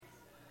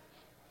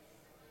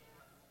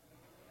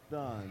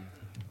done.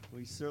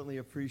 We certainly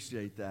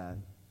appreciate that.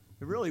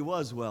 It really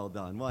was well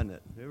done, wasn't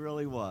it? It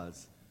really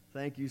was.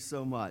 Thank you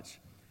so much.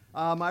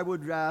 I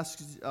would ask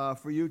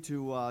for you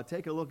to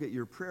take a look at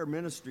your prayer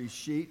ministry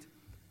sheet.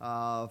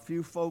 A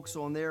few folks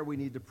on there we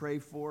need to pray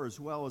for, as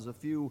well as a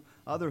few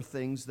other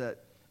things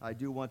that I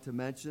do want to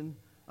mention.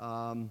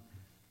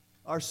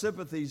 Our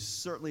sympathies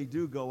certainly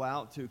do go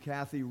out to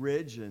Kathy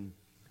Ridge and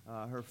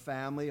her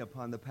family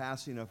upon the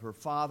passing of her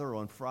father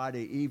on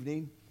Friday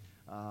evening.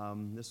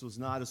 This was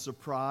not a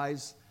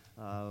surprise,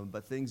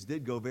 but things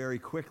did go very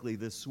quickly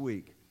this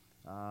week.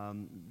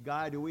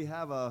 Guy, do we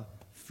have a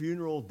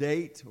funeral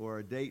date or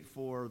a date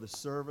for the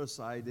service?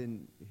 I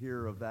didn't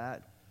hear of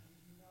that.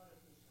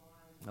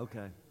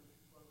 Okay.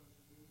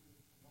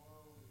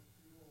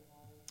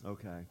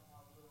 Okay.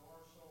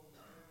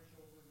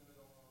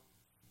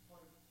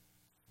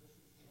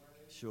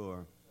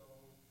 Sure.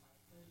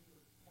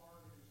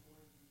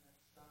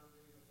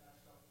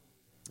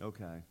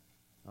 Okay.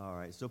 All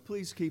right. So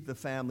please keep the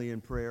family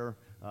in prayer.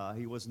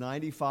 He was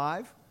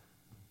 95?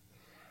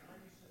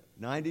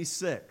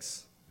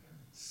 96.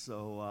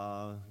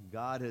 So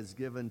God has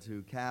given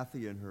to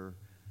Kathy and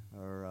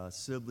her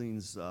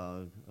siblings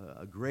a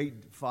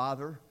great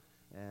father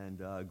and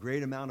a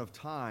great amount of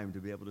time to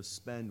be able to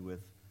spend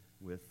with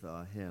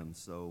him.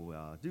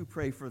 So do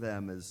pray for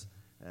them as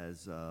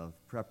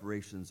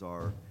preparations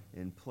are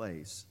in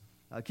place.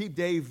 Keep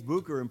Dave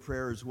Bucher in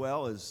prayer as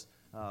well, as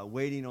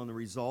waiting on the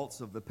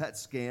results of the PET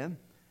scan,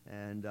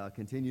 and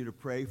continue to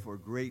pray for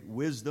great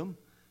wisdom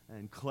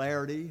and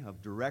clarity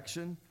of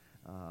direction.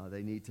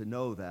 They need to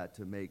know that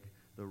to make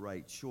the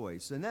right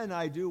choice. And then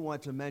I do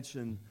want to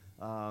mention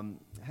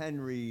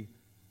Henry,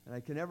 and I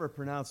can never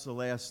pronounce the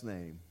last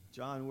name.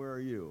 John, where are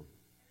you?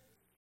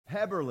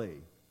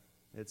 Heberly.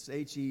 It's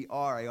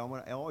H-E-R.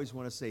 I always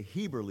want to say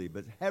Heberly,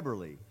 but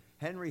Heberly.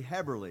 Henry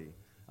Heberly.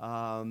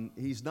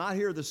 He's not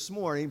here this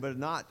morning, but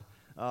not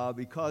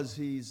because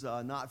he's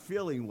not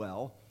feeling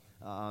well.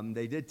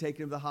 They did take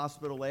him to the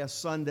hospital last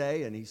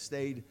Sunday, and he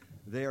stayed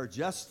there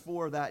just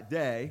for that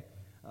day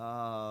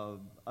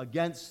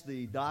against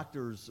the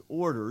doctor's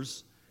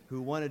orders,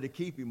 who wanted to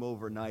keep him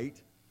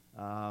overnight.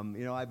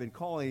 I've been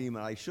calling him,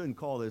 and I shouldn't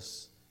call him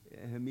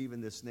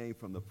even this name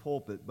from the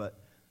pulpit, but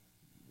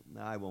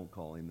I won't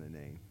call him the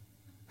name.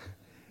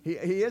 He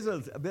is a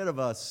bit of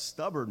a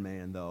stubborn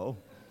man, though.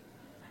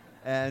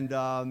 And,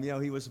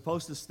 he was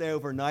supposed to stay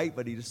overnight,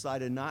 but he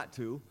decided not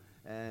to.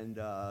 And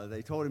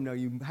they told him, no,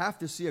 you have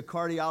to see a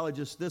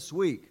cardiologist this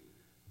week.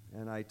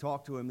 And I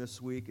talked to him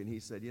this week, and he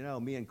said,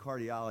 me and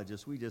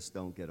cardiologists, we just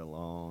don't get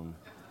along.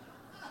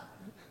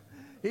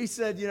 He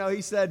said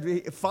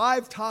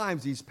 5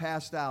 times he's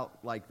passed out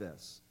like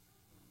this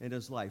in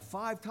his life.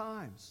 5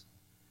 times.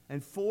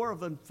 And 4 of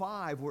them,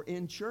 5 were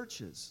in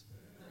churches.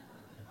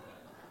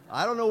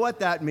 I don't know what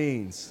that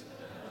means.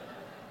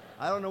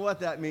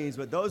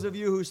 But those of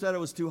you who said it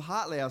was too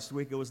hot last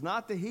week, it was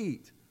not the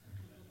heat.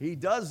 He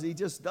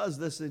just does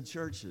this in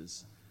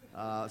churches.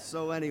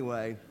 So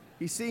anyway,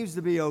 he seems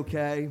to be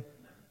okay.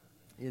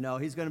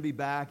 He's going to be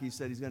back. He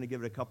said he's going to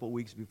give it a couple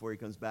weeks before he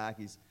comes back.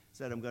 He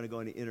said, I'm going to go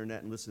on the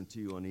internet and listen to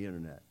you on the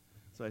internet.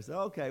 So I said,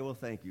 okay, well,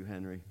 thank you,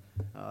 Henry.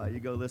 You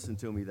go listen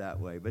to me that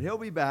way. But he'll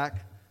be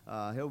back.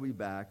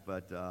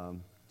 But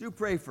do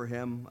pray for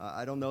him.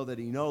 I don't know that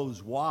he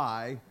knows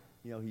why,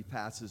 he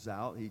passes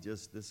out.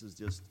 This is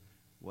just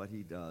what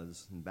he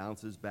does, and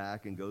bounces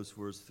back and goes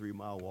for his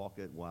 3-mile walk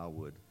at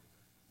Wildwood.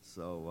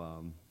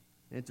 So,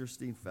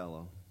 interesting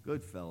fellow,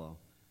 good fellow.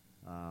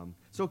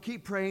 So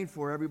keep praying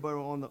for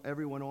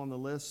everyone on the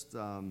list.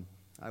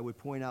 I would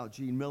point out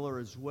Gene Miller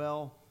as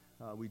well.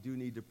 We do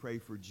need to pray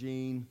for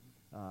Gene.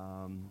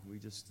 We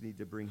just need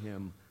to bring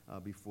him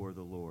before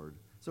the Lord.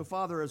 So,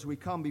 Father, as we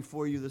come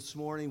before you this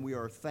morning, we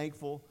are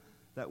thankful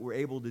that we're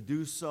able to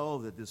do so,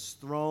 that this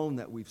throne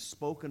that we've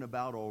spoken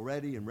about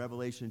already in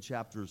Revelation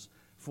chapters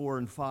 4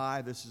 and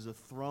 5, this is a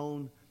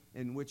throne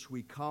in which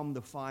we come to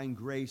find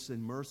grace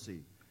and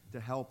mercy to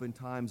help in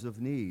times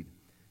of need.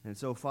 And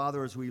so,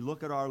 Father, as we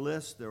look at our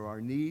list, there are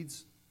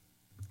needs.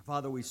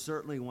 Father, we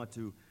certainly want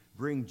to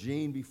bring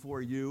Gene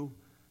before you.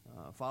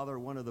 Father,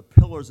 one of the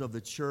pillars of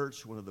the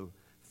church, one of the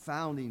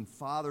founding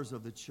fathers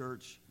of the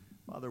church.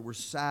 Father, we're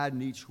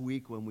saddened each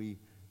week when we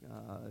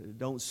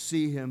don't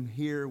see him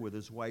here with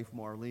his wife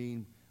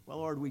Marlene. Well,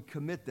 Lord, we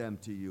commit them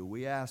to you.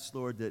 We ask,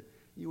 Lord, that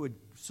you would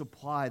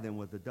supply them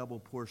with a double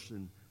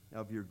portion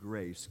of your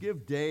grace.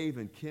 Give Dave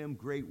and Kim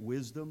great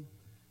wisdom.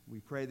 We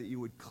pray that you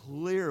would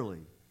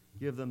clearly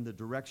give them the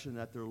direction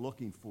that they're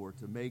looking for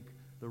to make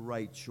the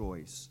right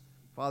choice.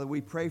 Father,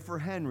 we pray for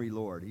Henry,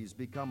 Lord. He's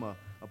become a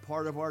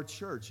part of our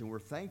church, and we're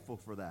thankful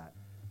for that.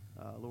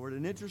 Lord,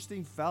 an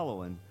interesting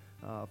fellow, and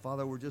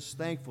Father, we're just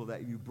thankful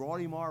that you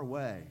brought him our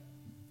way.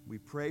 We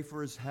pray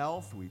for his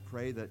health. We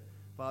pray that,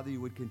 Father,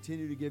 you would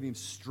continue to give him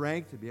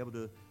strength to be able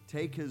to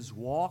take his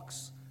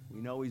walks.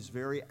 We know he's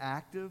very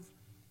active,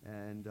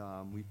 and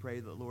we pray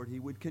that, Lord, he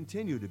would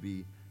continue to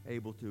be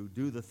able to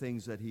do the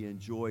things that he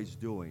enjoys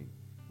doing.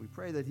 We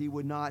pray that he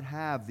would not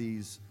have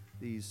these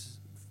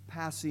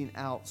passing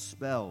out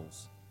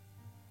spells.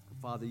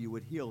 Father, you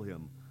would heal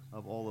him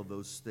of all of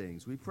those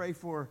things. We pray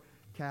for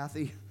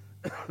Kathy.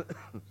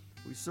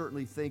 We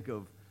certainly think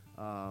of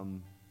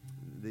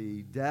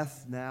the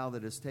death now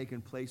that has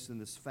taken place in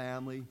this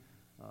family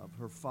of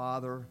her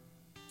father.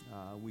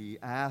 We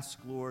ask,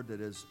 Lord,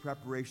 that as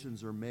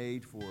preparations are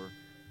made for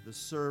the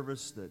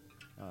service, that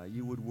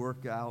you would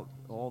work out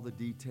all the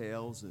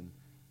details and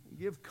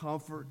give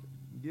comfort,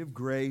 give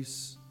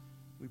grace.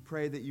 We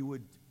pray that you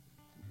would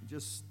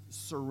just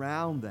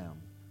surround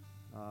them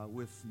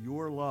with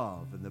your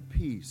love and the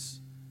peace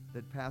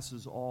that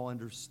passes all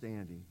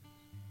understanding.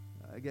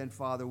 Again,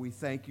 Father, we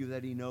thank you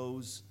that he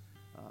knows,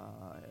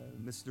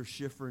 Mr.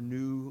 Schiffer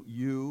knew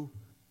you,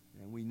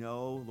 and we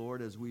know,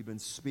 Lord, as we've been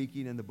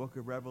speaking in the book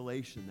of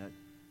Revelation, that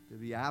to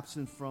be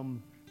absent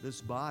from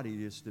this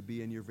body is to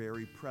be in your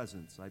very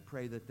presence. I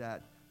pray that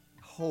that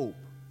hope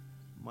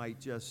might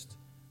just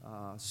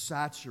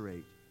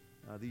saturate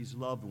these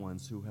loved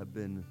ones who have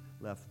been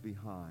left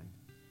behind.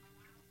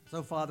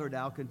 So, Father,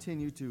 now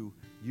continue to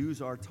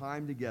use our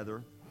time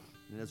together.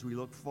 And as we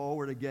look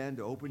forward again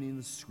to opening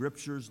the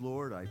Scriptures,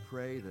 Lord, I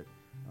pray that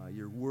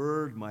your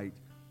word might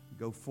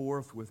go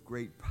forth with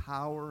great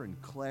power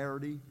and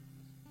clarity.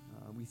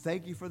 We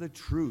thank you for the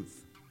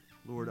truth,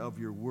 Lord, of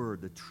your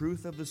word, the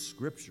truth of the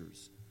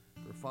Scriptures.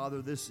 For,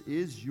 Father, this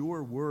is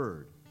your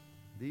word.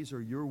 These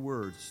are your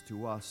words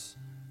to us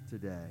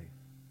today.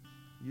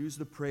 Use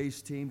the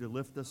praise team to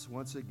lift us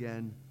once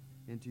again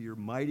into your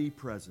mighty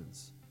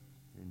presence.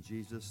 In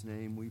Jesus'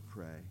 name we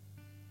pray.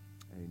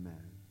 Amen.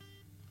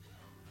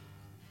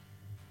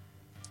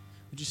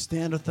 Would you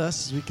stand with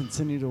us as we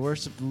continue to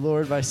worship the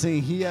Lord by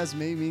singing, He Has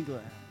Made Me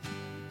Glad.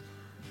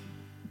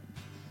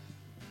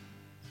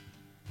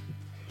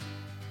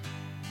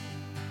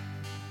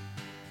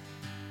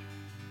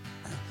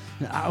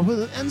 I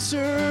will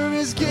enter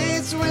his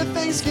gates with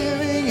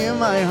thanksgiving in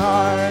my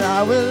heart.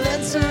 I will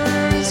enter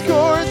his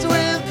courts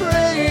with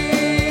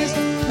praise.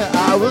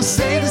 I will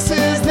say this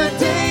is the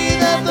day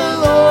that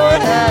the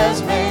Lord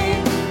has made.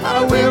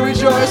 I will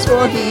rejoice,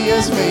 for he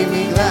has made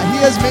me glad. He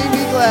has made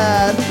me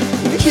glad.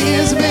 He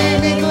has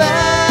made me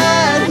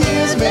glad. He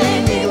has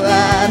made me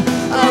glad.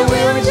 I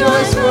will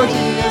rejoice, for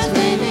he has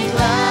made me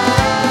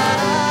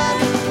glad.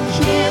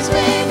 He has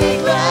made me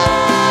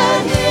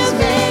glad. He has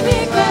made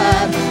me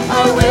glad.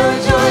 I will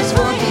rejoice,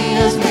 for he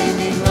has made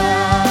me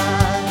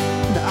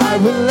glad. I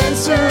will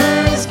enter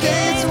his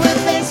gates with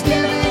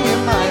thanksgiving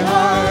in my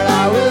heart.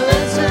 I will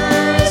enter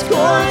his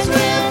courts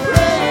with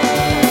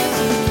praise.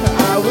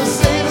 I will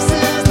say this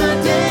is the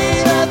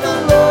day that the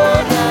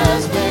Lord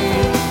has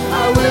made.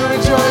 I will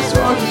rejoice,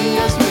 for he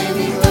has made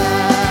me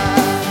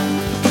glad.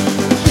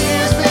 He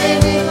has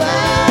made me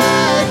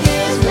glad. He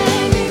has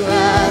made me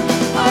glad.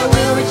 I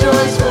will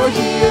rejoice, for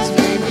he has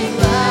made me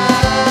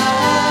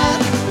glad.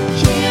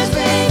 He has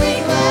made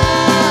me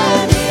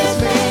glad. He has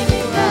made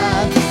me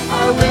glad.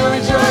 I will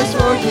rejoice,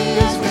 for he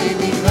has made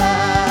me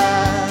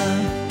glad.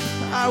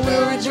 I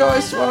will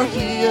rejoice, for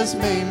he has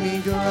made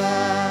me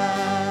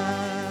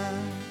glad.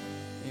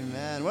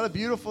 Amen. What a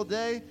beautiful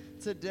day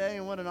today,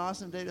 and what an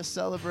awesome day to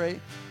celebrate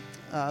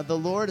the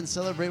Lord and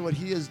celebrate what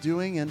he is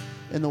doing in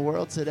the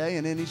world today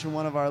and in each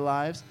one of our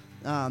lives.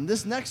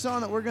 This next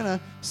song that we're going to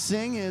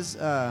sing is,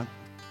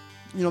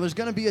 there's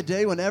going to be a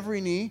day when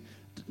every knee,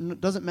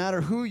 doesn't matter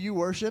who you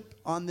worship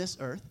on this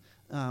earth,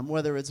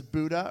 whether it's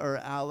Buddha or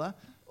Allah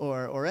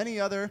or any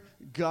other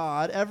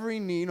God, every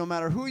knee, no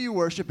matter who you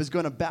worship, is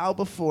going to bow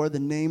before the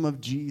name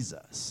of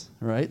Jesus,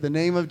 right? The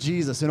name of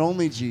Jesus and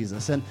only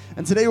Jesus. And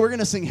today we're going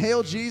to sing,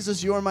 Hail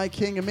Jesus, You're My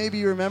King. And maybe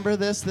you remember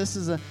this. This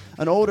is an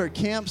older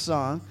camp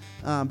song.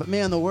 But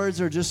man, the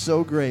words are just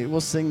so great. We'll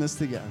sing this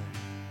together.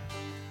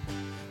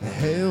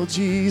 Hail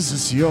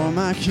Jesus, You're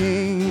my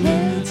King.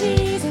 Hail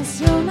Jesus,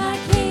 You're my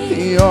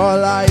King. Your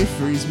life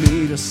frees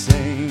me to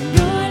sing.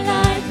 Your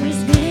life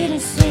frees me to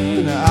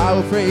sing. I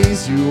will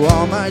praise you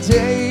all my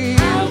days.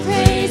 I'll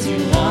praise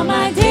you all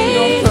my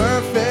days. You're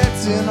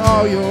perfect in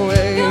all your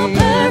ways. You're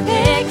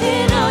perfect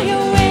in all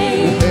your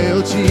ways.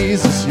 Hail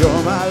Jesus,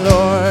 You're my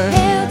Lord.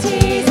 Hail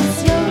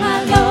Jesus, You're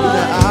my Lord.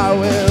 I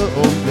will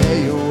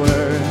obey your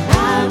word.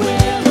 I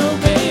will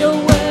obey your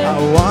word.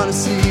 I want to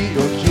see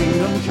your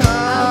kingdom come.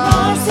 I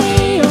want to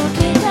see your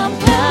kingdom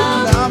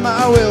come. Not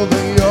my will,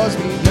 but yours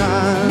be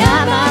done.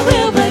 Not my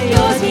will, but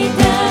yours be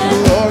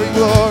done. Glory,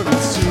 glory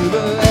to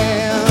the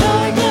Lamb.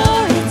 Glory,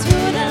 glory to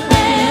the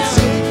Lamb.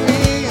 Take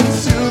me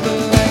into the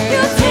land.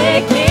 You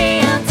take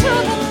me unto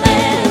the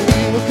land.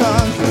 We will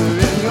conquer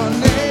in your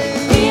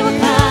name. We will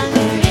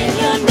conquer in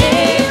your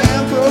name.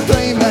 And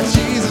proclaim that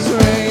Jesus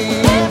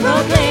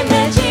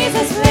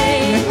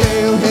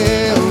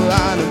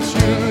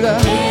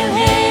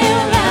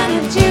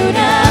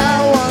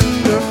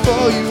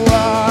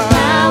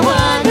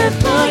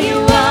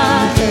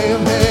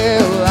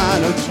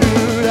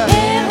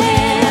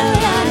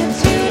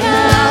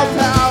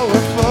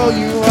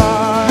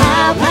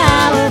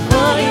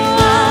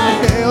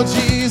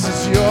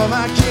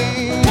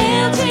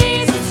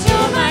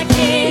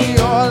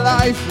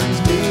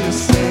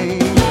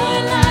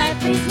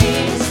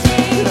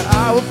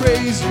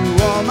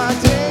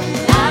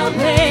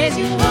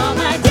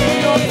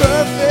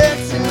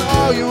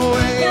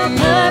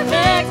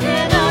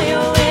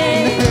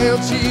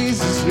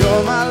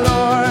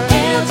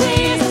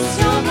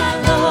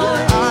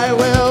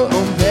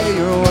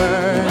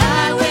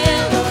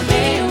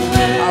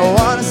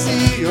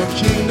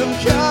kingdom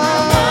I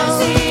come. wanna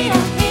see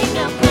your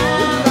kingdom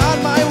come. Not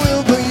my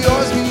will, but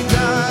yours be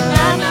done.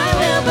 Not my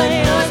will, but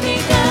yours be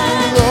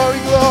done. Glory,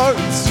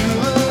 glory to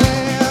the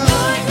Lamb.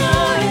 Glory,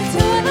 glory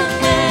to the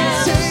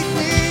Lamb. Take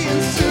me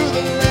into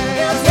the You'll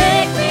land.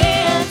 take me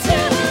into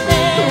the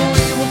land.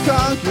 We will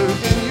conquer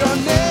in your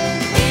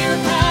name We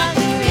will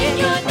conquer in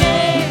your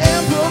name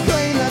and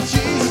proclaim that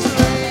Jesus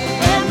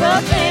reigns. and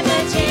proclaim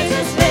that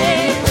Jesus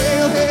reigns.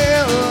 Hail,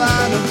 hail,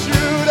 Lion of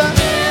Judah.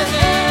 Hail,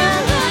 hail,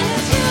 Lion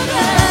of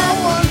Judah. How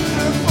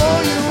wonderful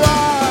you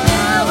are.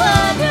 How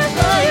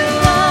wonderful you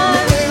are.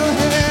 Hail,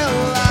 hail,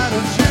 Lion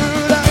of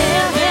Judah.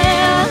 Hail,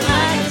 hail,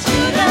 Lion of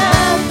Judah.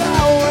 How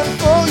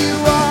powerful you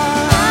are.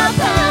 How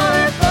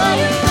powerful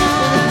you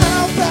are.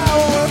 How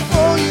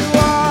powerful you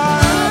are.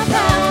 How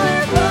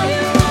powerful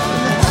you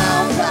are. How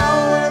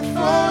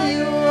powerful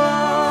you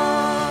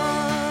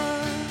are.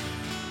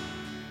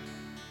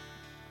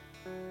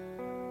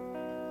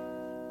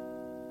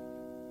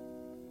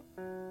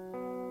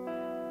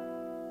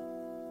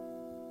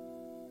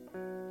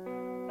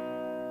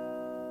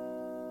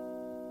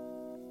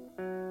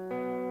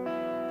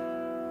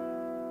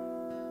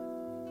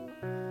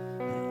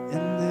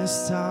 In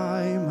this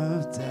time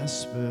of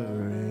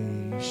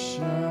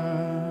desperation,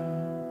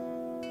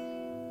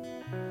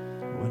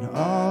 when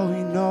all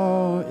we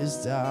know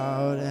is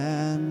doubt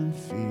and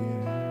fear,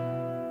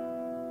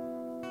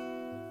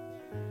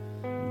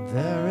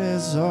 there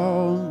is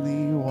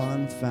only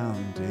one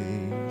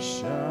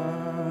foundation.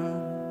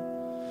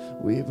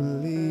 We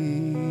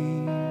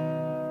believe,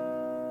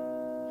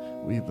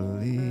 we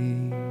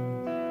believe.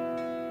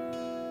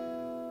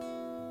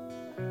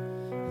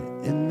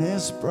 In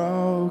this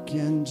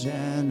broken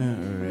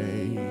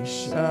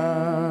generation,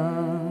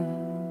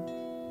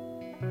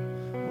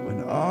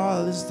 when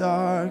all is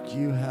dark,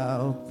 you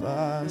help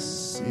us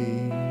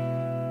see.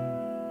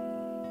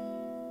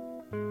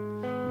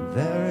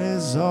 There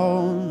is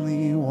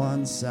only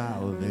one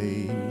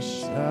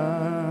salvation.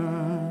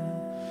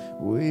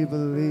 We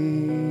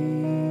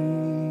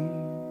believe,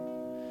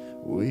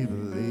 we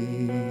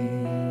believe.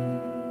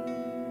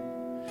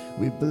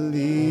 We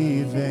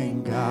believe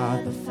in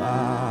God the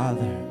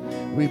Father.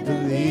 We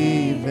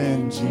believe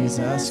in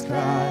Jesus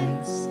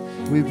Christ.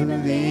 We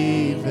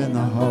believe in the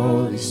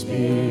Holy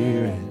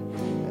Spirit,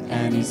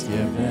 and He's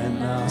given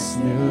us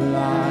new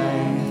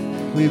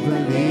life. We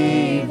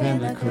believe in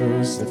the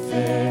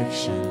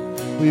crucifixion.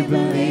 We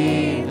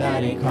believe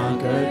that He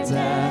conquered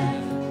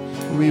death.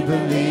 We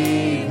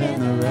believe in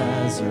the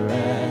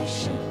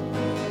resurrection,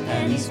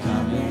 and He's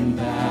coming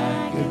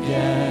back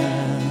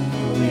again.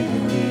 We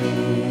believe.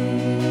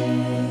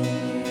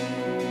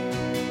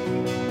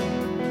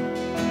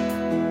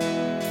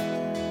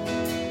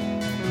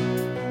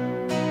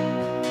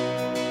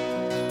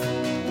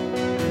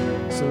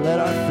 So let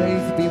our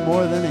faith be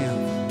more than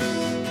anthems.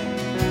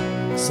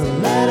 So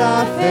let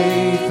our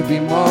faith be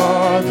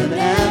more than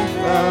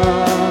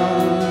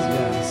anthems.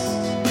 Yes.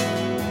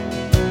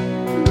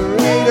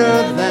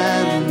 Greater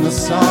than the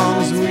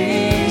songs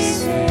we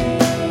sing.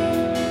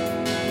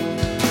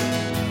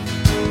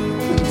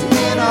 And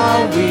in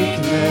our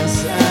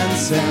weakness and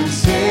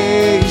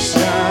sensations,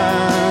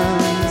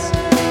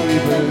 we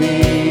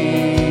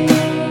believe.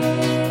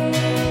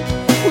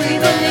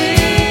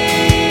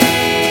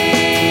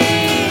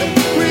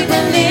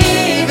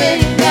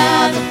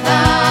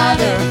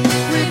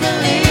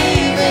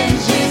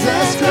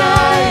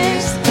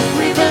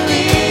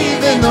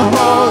 The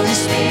Holy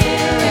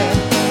Spirit,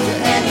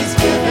 and He's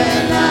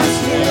given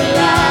us new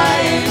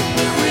life.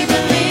 We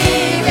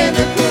believe in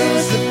the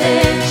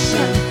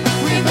crucifixion.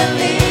 We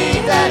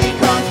believe that He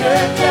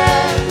conquered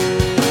death.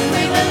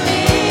 We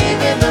believe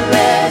in the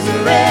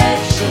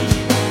resurrection,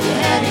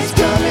 and He's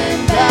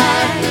coming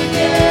back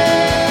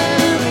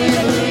again. We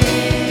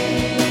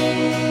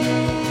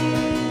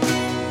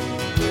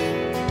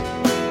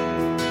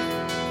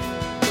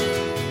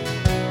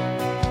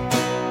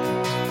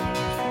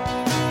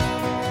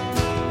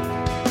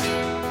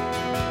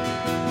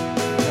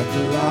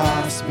the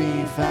lost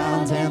be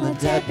found and the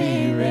dead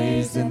be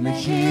raised in the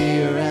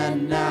here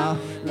and now.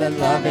 Let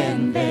love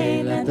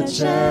invade, let the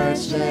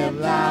church live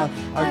loud.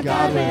 Our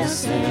God will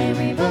say,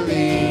 we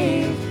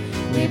believe,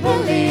 we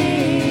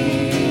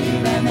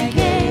believe. And the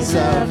gates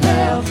of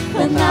hell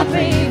will not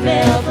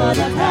prevail, for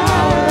the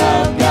power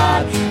of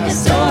God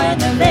is torn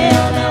the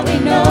veil. Now we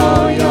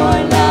know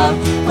your love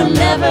will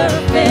never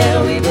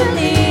fail. We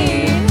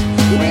believe,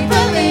 we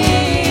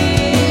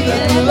believe.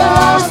 Let the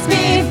lost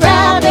be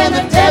found and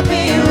the dead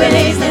be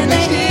raised in the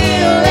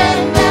here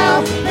and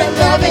now. Let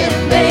love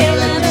invade,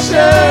 let the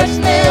church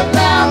live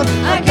loud.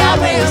 Our God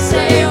will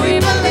say, we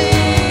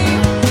believe,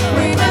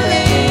 we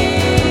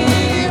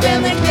believe.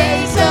 And the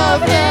gates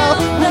of hell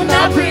will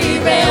not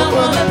prevail,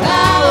 for the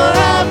power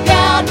of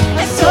God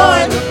has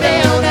torn the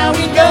veil. Now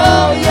we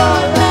know your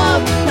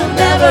love will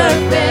never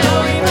fail.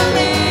 We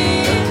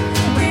believe,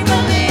 we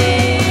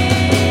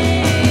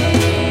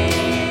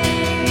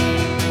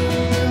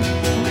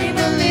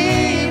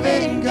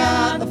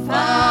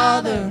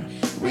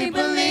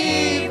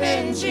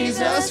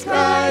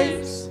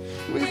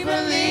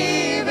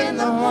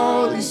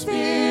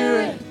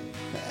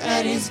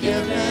and He's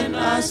given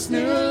us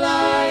new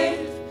life.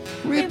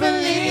 We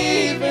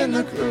believe in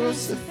the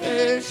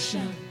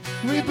crucifixion.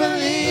 We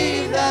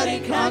believe that He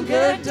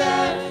conquered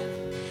death.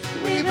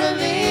 We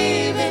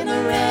believe in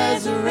the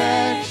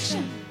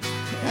resurrection,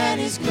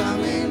 and He's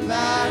coming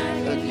back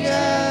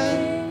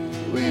again.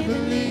 We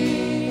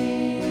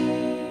believe.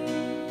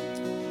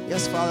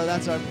 Yes, Father,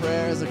 that's our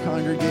prayer as a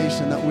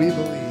congregation, that we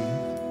believe.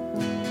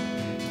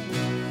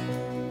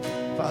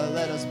 Father,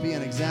 let us be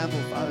an example,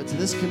 Father, to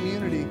this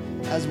community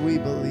as we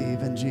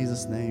believe. In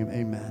Jesus' name,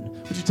 amen.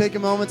 Would you take a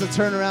moment to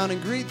turn around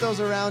and greet those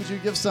around you,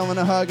 give someone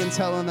a hug, and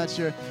tell them that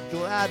you're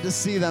glad to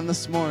see them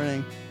this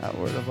morning at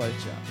Word of Life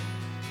Chapel.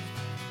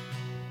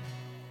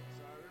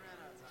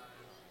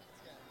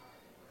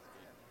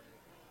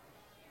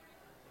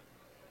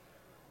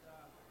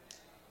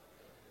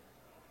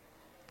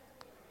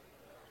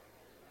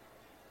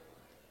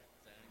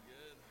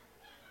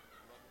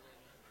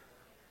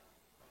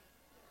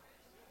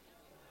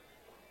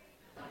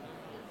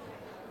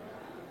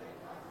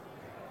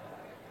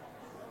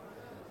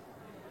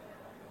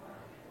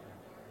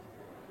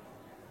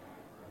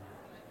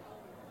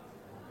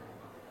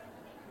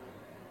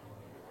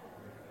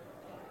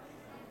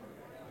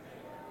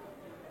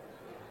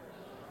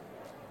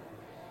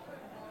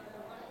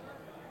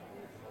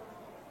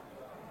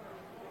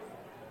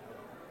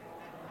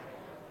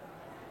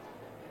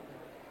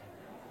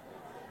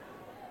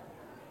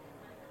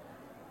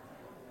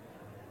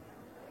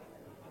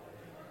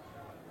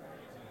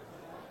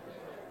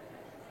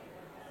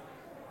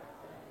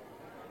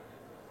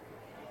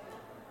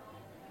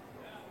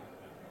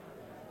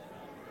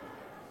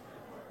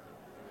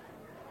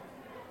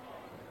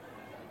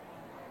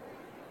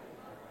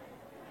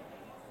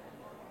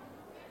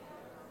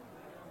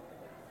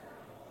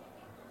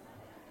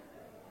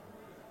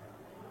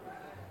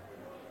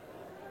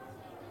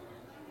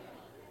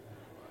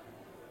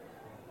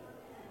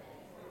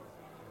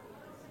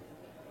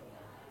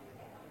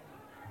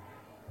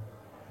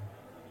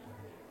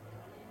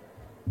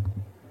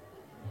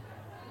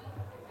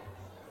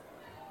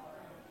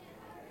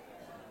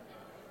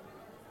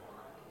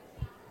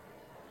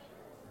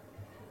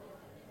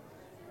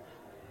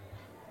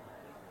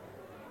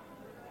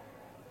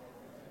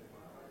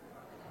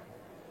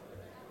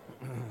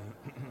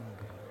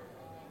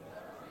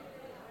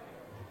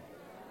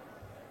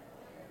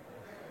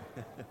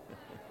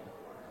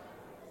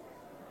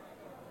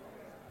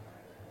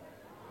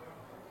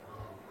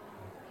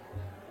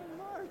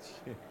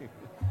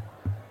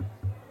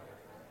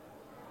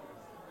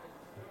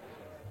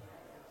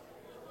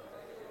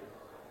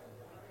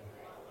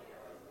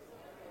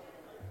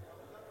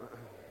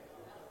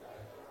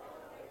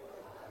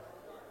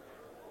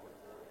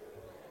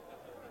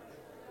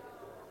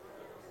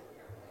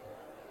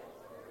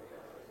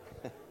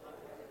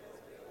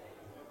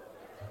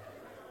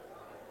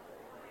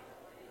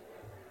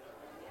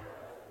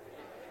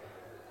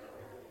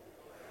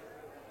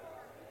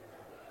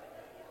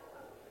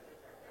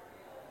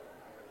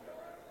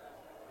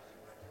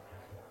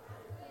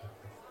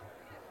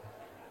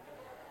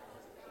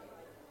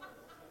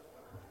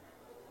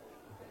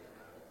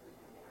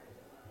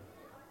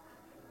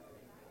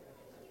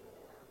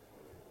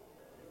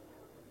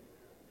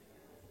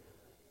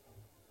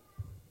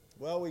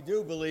 Well, we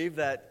do believe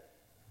that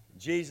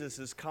Jesus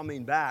is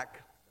coming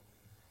back.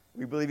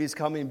 We believe He's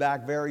coming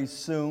back very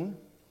soon.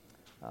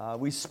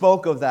 We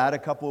spoke of that a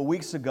couple of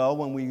weeks ago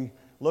when we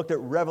looked at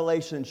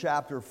Revelation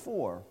chapter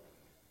 4.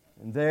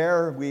 And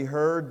there we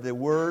heard the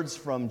words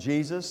from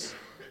Jesus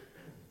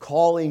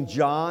calling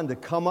John to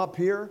come up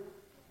here,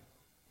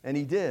 and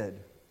he did.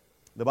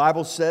 The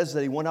Bible says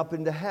that he went up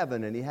into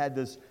heaven and he had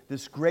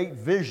this great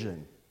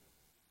vision.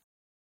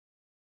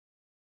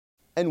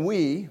 And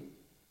we,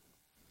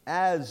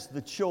 as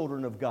the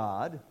children of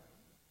God,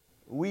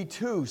 we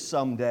too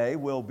someday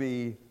will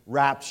be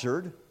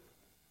raptured.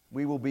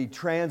 We will be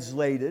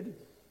translated.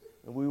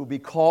 And we will be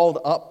called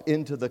up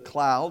into the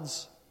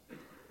clouds.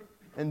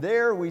 And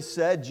there we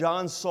said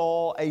John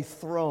saw a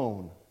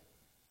throne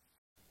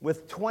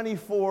with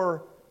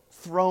 24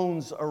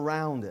 thrones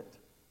around it.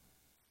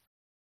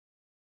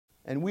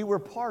 And we were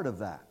part of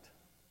that.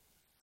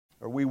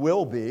 Or we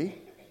will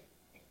be.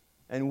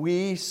 And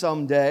we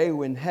someday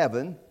in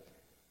heaven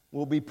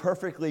will be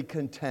perfectly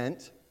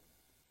content.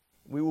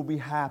 We will be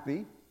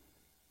happy.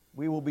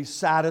 We will be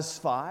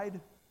satisfied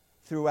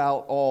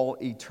throughout all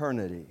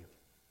eternity.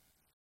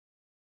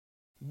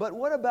 But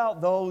what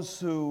about those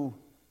who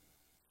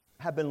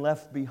have been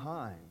left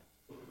behind?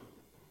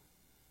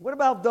 What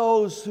about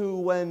those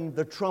who, when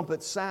the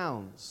trumpet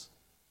sounds,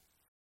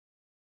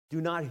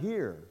 do not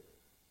hear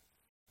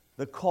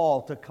the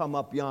call to come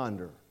up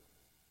yonder?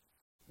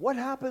 What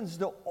happens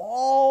to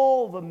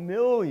all the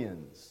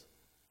millions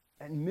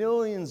and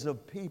millions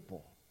of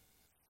people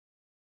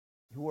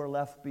who are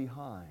left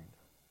behind?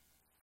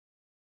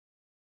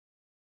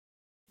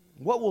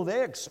 What will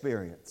they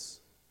experience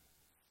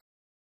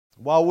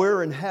while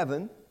we're in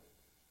heaven,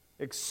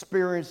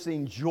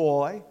 experiencing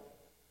joy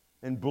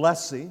and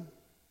blessing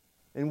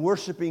and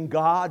worshiping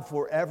God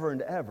forever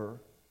and ever?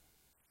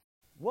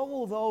 What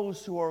will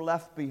those who are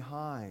left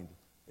behind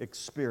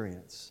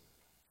experience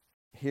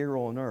here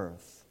on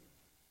earth?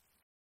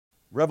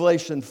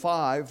 Revelation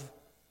 5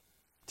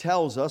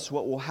 tells us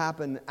what will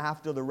happen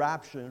after the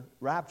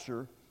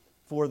rapture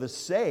for the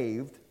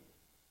saved.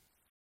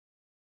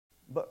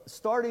 But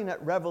starting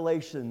at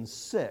Revelation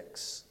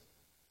 6,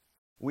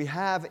 we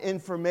have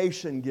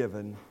information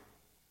given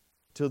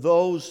to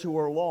those who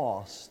are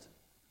lost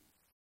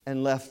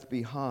and left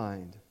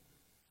behind.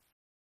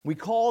 We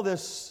call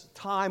this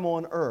time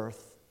on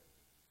earth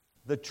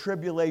the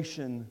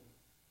tribulation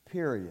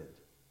period.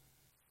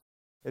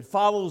 It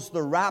follows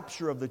the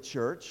rapture of the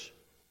church,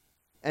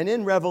 and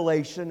in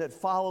Revelation it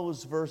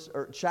follows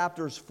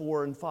chapters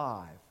 4 and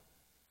 5.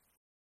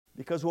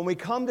 Because when we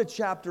come to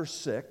chapter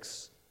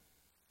 6,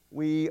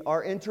 we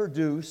are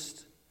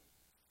introduced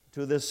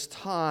to this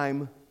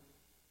time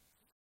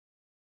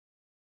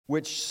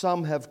which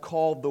some have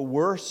called the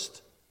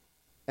worst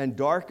and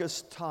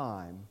darkest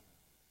time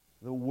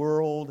the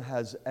world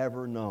has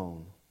ever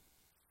known.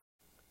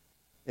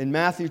 In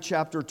Matthew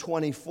chapter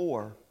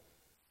 24,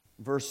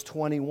 verse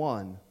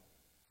 21,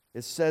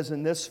 it says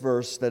in this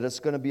verse that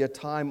it's going to be a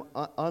time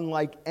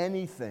unlike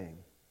anything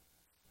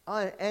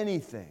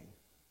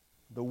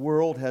the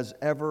world has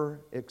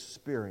ever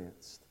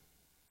experienced.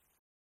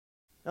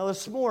 Now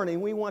this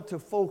morning we want to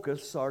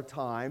focus our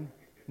time,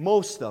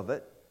 most of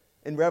it,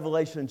 in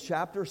Revelation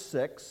chapter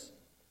 6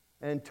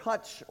 and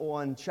touch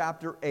on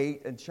chapter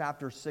 8 and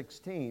chapter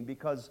 16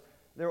 because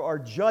there are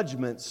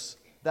judgments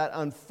that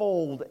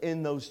unfold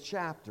in those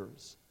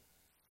chapters.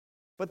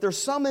 But there's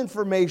some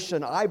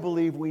information I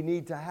believe we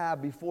need to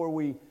have before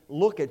we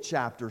look at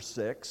chapter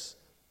 6.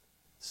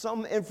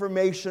 Some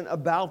information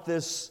about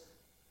this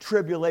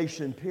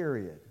tribulation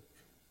period.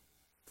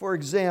 For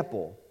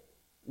example,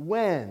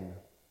 when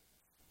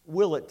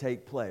will it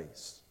take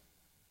place?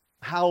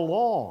 How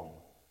long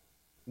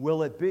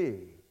will it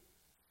be?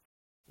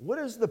 What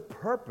is the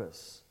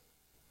purpose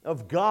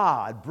of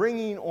God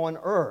bringing on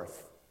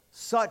earth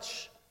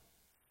such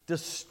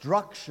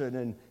destruction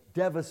and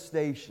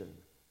devastation?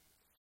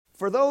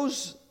 For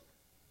those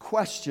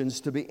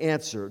questions to be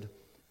answered,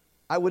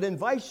 I would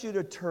invite you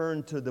to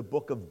turn to the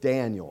book of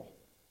Daniel.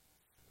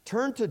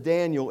 Turn to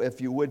Daniel, if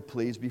you would,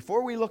 please.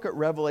 Before we look at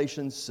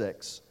Revelation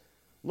 6,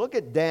 look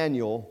at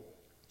Daniel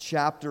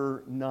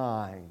chapter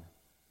 9.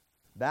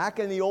 Back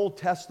in the Old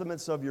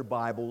Testaments of your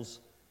Bibles,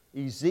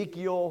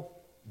 Ezekiel,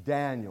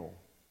 Daniel.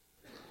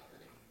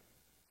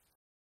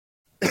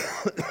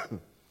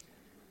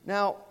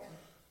 Now,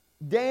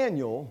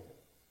 Daniel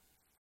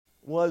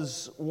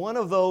was one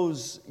of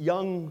those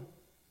young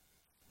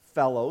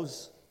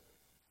fellows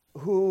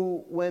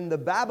who, when the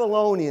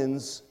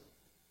Babylonians,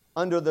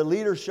 under the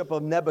leadership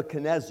of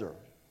Nebuchadnezzar,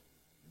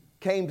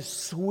 came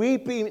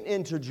sweeping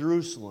into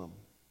Jerusalem,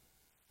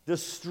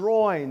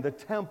 destroying the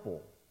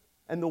temple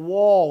and the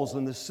walls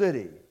in the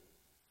city,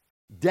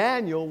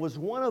 Daniel was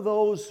one of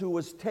those who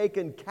was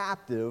taken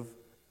captive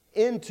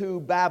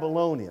into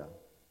Babylonia,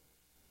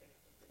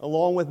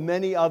 along with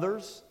many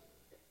others,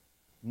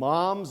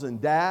 moms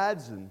and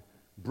dads and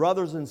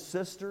brothers and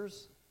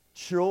sisters,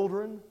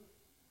 children.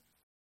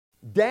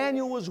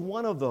 Daniel was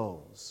one of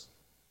those.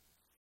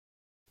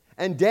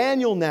 And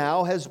Daniel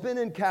now has been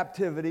in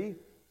captivity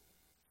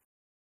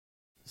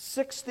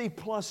 60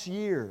 plus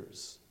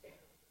years.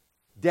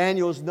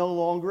 Daniel is no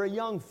longer a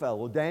young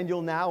fellow.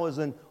 Daniel now is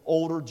an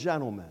older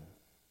gentleman.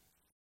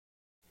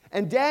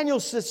 And Daniel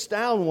sits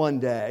down one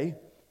day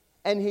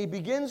and he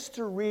begins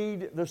to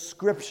read the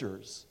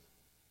scriptures.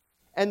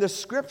 And the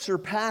scripture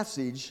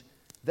passage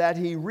that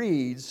he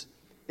reads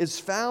is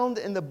found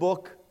in the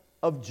book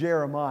of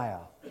Jeremiah.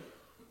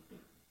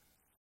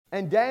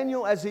 And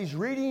Daniel, as he's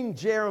reading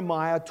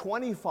Jeremiah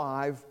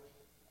 25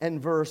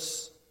 and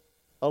verse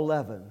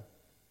 11,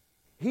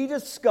 he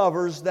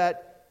discovers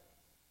that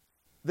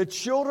the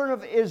children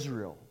of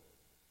Israel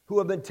who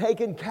have been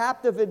taken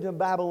captive into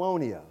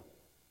Babylonia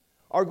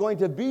are going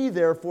to be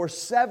there for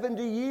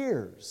 70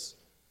 years.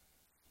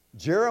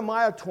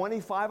 Jeremiah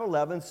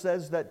 25:11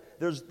 says that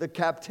the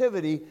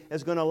captivity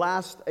is going to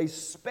last a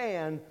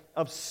span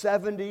of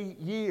 70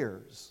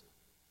 years.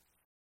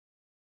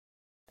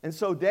 And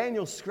so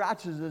Daniel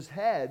scratches his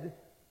head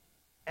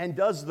and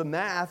does the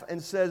math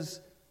and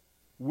says,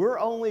 we're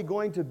only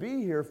going to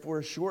be here for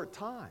a short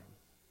time.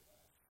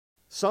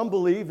 Some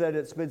believe that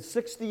it's been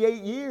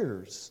 68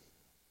 years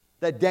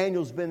that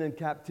Daniel's been in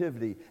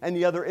captivity and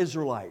the other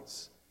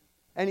Israelites.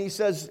 And he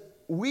says,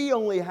 we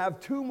only have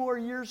 2 more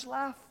years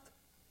left.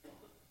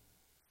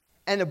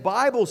 And the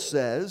Bible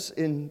says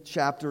in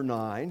chapter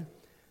 9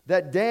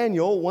 that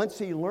Daniel, once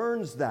he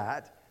learns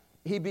that,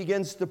 he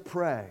begins to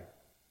pray.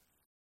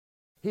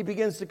 He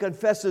begins to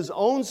confess his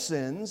own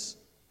sins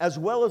as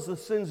well as the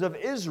sins of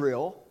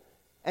Israel,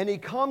 and he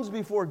comes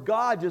before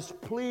God just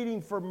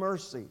pleading for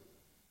mercy.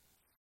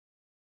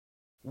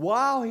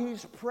 While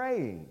he's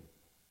praying,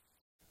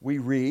 we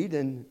read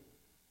in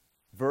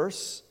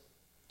verse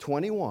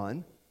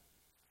 21,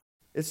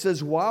 it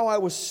says, while I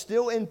was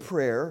still in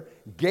prayer,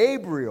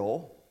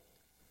 Gabriel,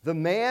 the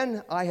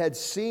man I had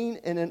seen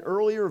in an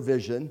earlier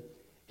vision,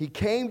 He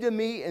came to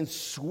me in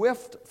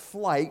swift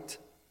flight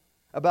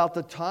about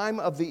the time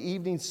of the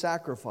evening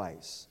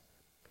sacrifice.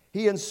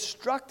 He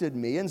instructed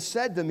me and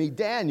said to me,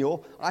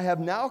 Daniel, I have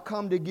now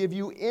come to give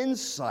you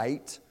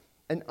insight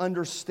and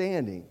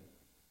understanding.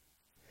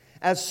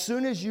 As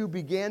soon as you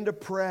began to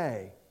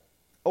pray,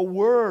 a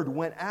word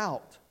went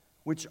out,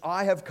 which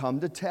I have come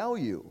to tell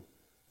you.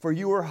 For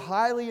you are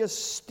highly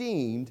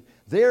esteemed,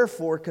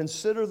 therefore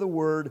consider the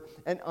word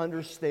and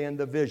understand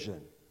the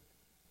vision.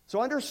 So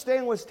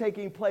understand what's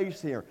taking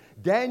place here.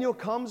 Daniel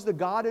comes to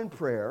God in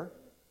prayer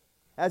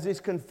as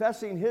he's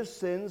confessing his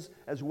sins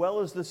as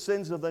well as the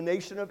sins of the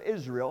nation of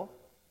Israel,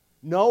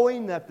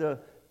 knowing that the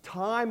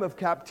time of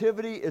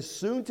captivity is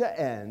soon to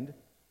end.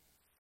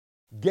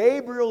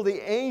 Gabriel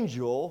the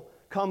angel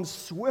comes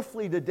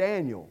swiftly to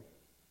Daniel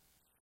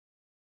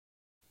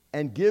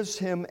and gives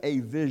him a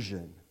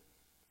vision,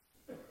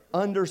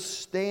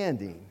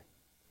 understanding,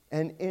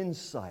 and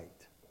insight.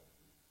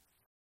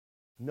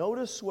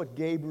 Notice what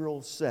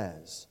Gabriel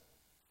says,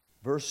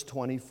 verse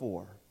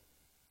 24.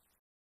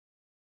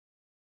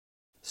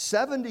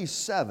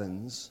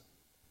 77s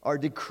are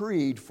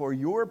decreed for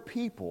your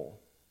people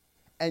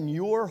and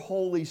your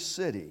holy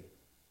city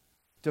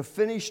to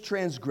finish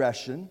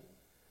transgression,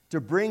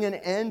 to bring an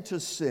end to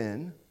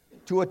sin,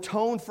 to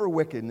atone for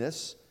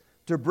wickedness,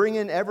 to bring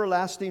in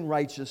everlasting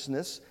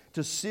righteousness,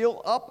 to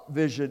seal up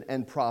vision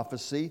and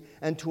prophecy,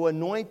 and to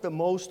anoint the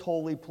most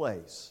holy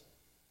place.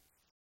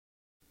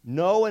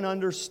 Know and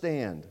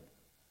understand,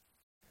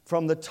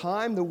 from the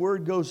time the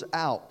word goes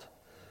out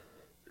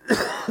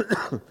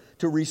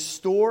to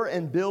restore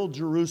and build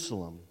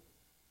Jerusalem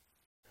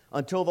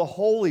until the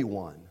Holy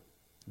One,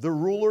 the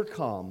ruler,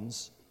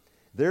 comes,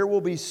 there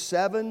will be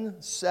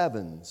 7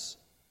 sevens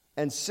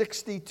and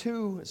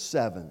 62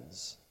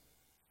 sevens.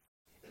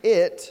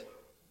 It,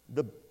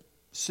 the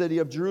city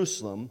of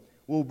Jerusalem,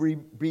 will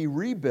be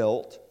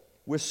rebuilt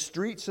with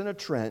streets and a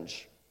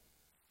trench,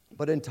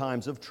 but in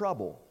times of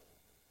trouble.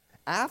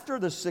 After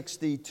the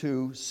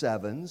 62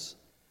 sevens,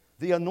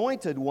 the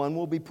anointed one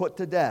will be put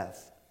to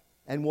death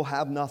and will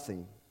have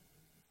nothing.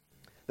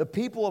 The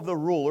people of the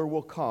ruler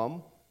will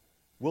come,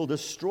 will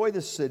destroy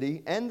the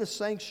city and the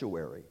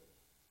sanctuary.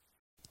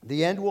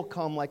 The end will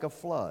come like a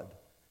flood.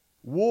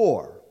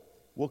 War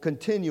will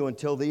continue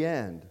until the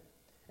end,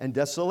 and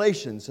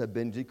desolations have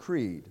been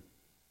decreed.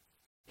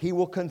 He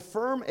will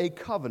confirm a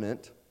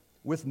covenant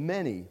with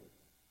many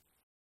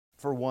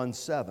for 1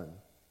 7.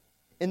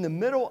 In the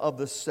middle of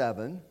the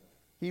 7,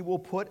 he will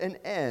put an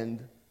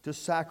end to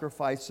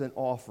sacrifice and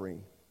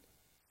offering.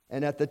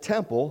 And at the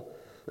temple,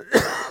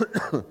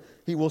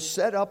 he will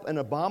set up an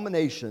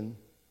abomination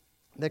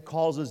that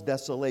causes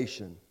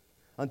desolation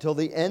until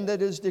the end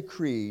that is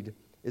decreed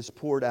is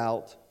poured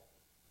out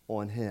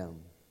on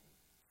him.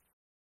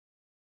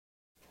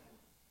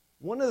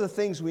 One of the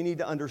things we need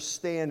to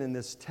understand in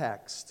this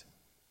text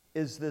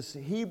is this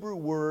Hebrew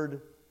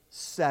word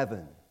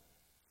 7.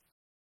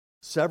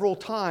 Several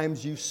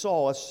times you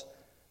saw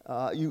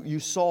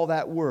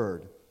that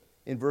word.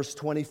 In verse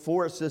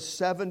 24 it says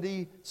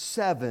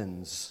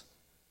 77s.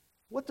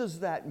 What does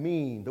that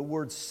mean, the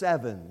word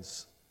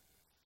sevens?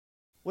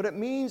 What it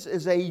means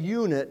is a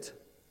unit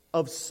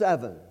of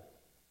 7.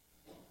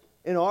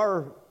 In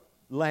our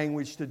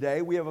language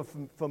today, we have a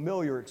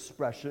familiar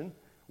expression.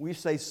 We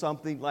say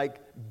something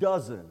like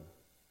dozen.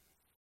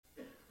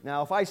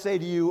 Now, if I say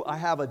to you, I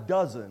have a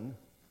dozen,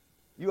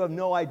 you have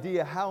no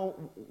idea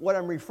what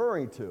I'm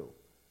referring to.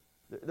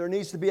 There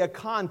needs to be a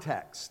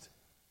context.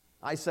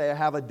 I say I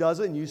have a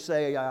dozen, you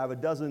say I have a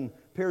dozen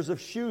pairs of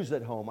shoes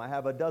at home, I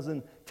have a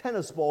dozen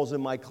tennis balls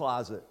in my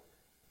closet.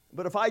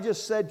 But if I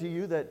just said to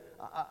you that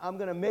I'm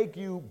going to make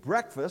you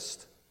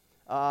breakfast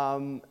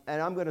and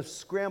I'm going to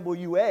scramble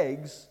you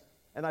eggs,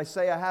 and I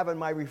say I have in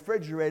my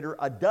refrigerator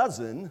a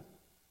dozen,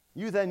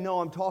 you then know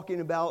I'm talking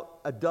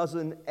about a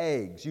dozen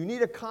eggs. You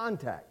need a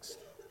context.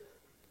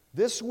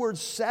 This word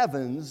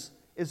sevens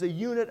is a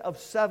unit of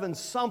 7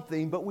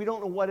 something, but we don't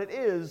know what it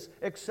is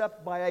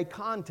except by a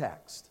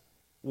context.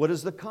 What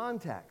is the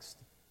context?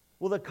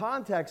 Well, the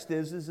context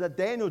is that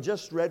Daniel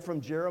just read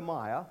from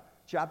Jeremiah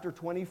chapter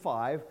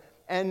 25,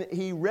 and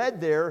he read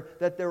there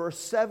that there are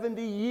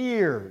 70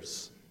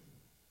 years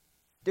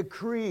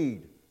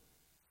decreed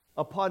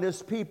upon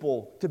his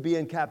people to be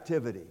in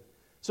captivity.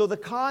 So the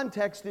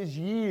context is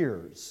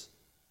years.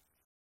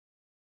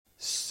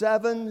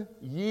 7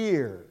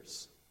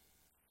 years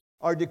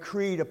are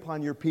decreed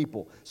upon your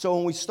people. So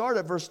when we start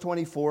at verse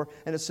 24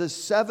 and it says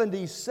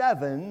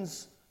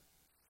 77s,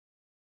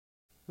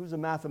 who's a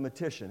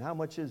mathematician? How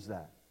much is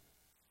that?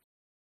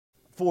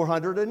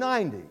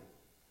 490.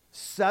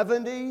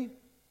 70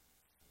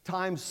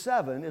 times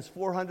 7 is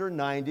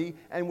 490,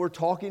 and we're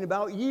talking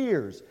about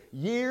years.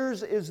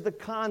 Years is the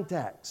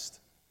context.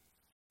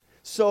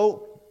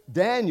 So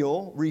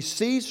Daniel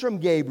receives from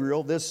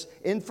Gabriel this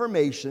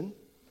information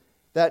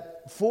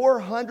that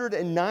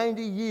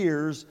 490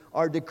 years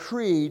are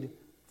decreed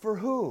for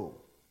who?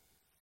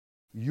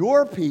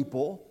 Your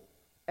people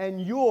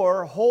and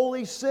your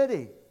holy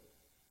city.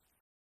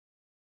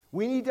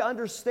 We need to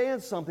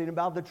understand something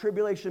about the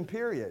tribulation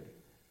period.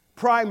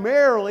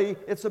 Primarily,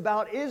 it's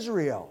about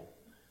Israel.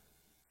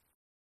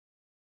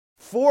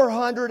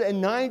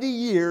 490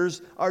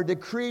 years are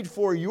decreed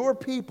for your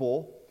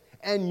people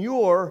and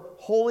your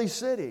holy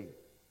city.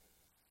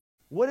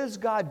 What is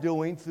God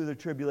doing through the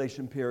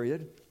tribulation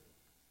period?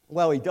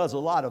 Well, He does a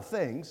lot of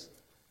things,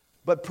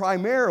 but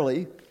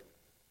primarily,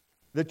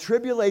 the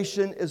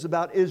tribulation is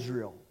about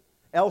Israel.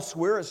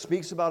 Elsewhere, it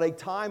speaks about a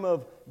time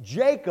of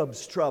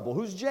Jacob's trouble.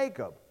 Who's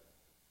Jacob?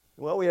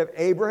 Well, we have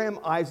Abraham,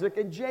 Isaac,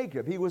 and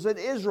Jacob. He was an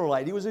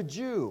Israelite. He was a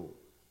Jew.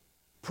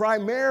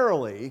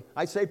 Primarily,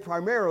 I say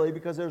primarily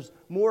because there's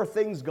more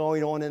things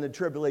going on in the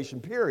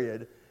tribulation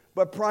period,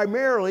 but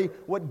primarily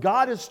what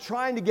God is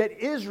trying to get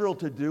Israel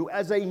to do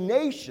as a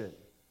nation,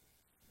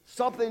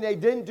 something they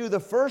didn't do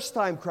the first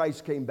time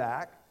Christ came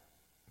back,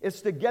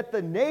 is to get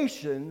the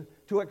nation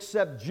to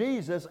accept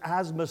Jesus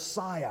as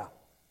Messiah.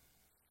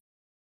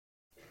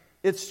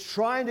 It's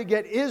trying to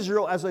get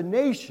Israel as a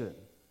nation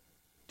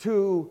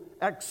to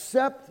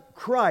accept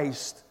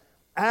Christ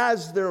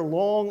as their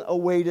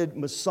long-awaited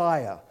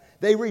Messiah.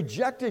 They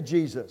rejected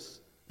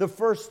Jesus the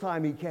first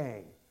time He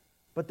came.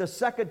 But the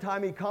second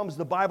time He comes,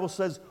 the Bible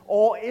says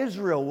all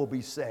Israel will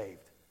be saved.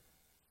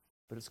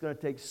 But it's going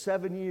to take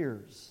 7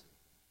 years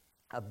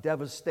of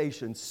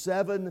devastation,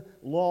 7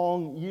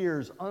 long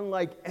years,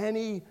 unlike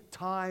any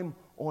time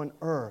on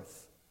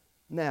earth.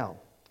 Now,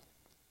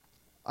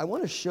 I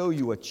want to show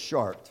you a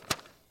chart.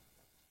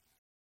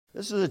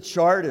 This is a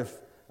chart. If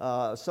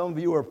some of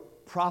you are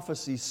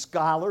prophecy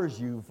scholars,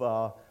 you've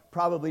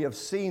probably have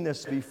seen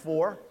this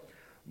before.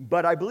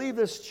 But I believe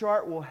this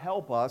chart will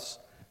help us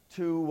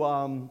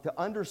to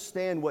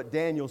understand what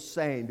Daniel's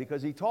saying,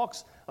 because he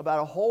talks about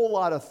a whole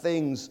lot of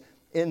things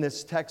in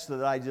this text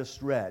that I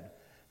just read.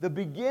 The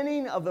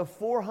beginning of the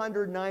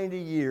 490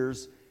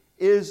 years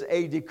is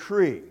a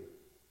decree.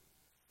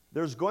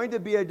 There's going to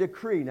be a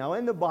decree. Now,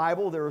 in the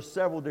Bible, there are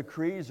several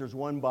decrees. There's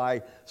one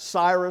by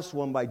Cyrus,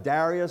 one by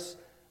Darius.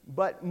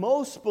 But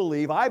most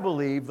believe, I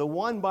believe, the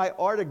one by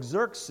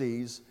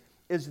Artaxerxes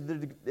is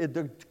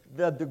the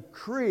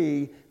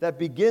decree that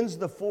begins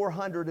the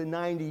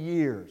 490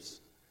 years.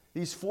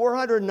 These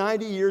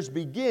 490 years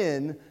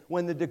begin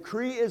when the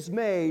decree is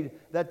made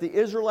that the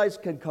Israelites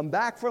can come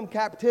back from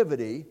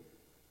captivity,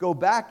 go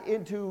back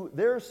into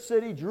their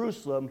city,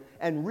 Jerusalem,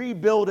 and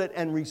rebuild it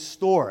and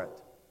restore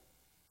it.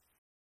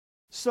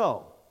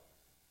 So,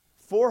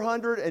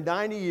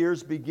 490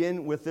 years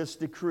begin with this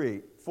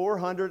decree,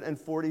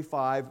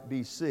 445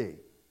 BC.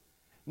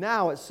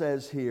 Now it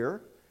says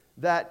here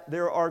that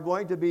there are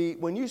going to be,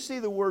 when you see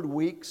the word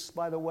weeks,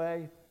 by the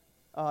way,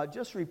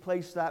 just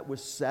replace that with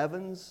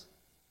sevens.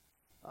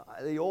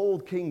 The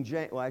old King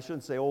James, well, I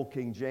shouldn't say old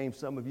King James,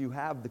 some of you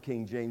have the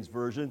King James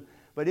Version,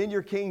 but in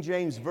your King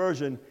James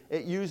Version,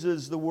 it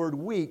uses the word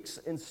weeks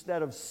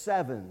instead of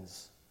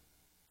sevens.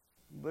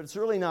 But it's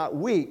really not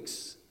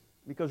weeks,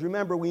 because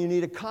remember, we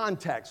need a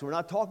context. We're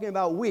not talking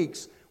about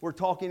weeks, we're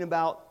talking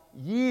about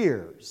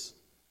years.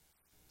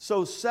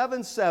 So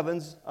 7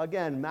 sevens,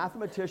 again,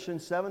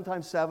 mathematicians, 7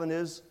 times 7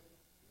 is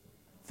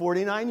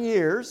 49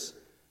 years.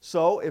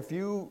 So if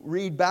you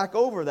read back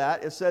over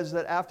that, it says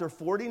that after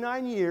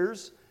 49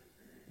 years,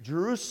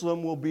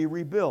 Jerusalem will be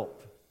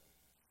rebuilt.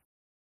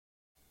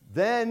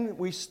 Then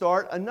we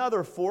start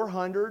another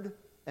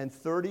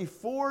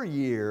 434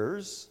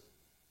 years,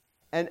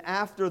 and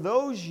after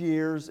those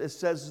years, it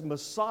says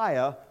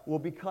Messiah will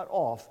be cut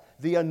off.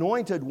 The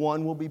anointed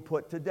one will be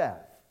put to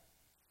death.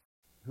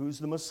 Who's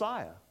the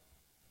Messiah?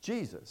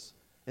 Jesus.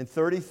 In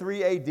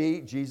 33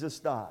 AD, Jesus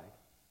died.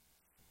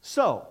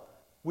 So,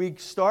 we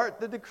start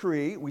the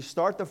decree, we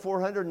start the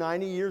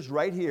 490 years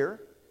right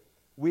here.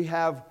 We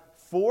have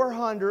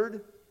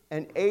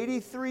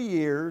 483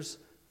 years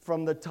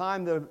from the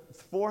time the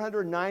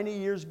 490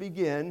 years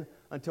begin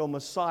until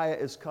Messiah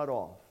is cut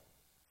off.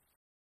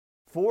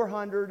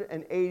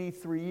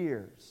 483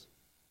 years,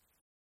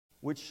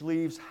 which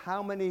leaves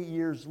how many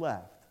years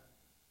left?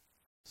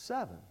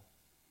 7.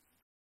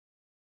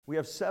 We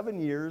have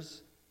 7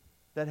 years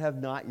that have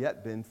not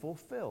yet been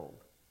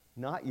fulfilled,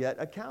 not yet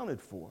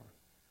accounted for.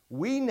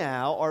 We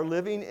now are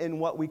living in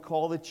what we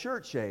call the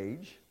church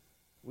age.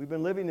 We've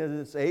been living in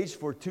this age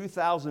for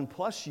 2,000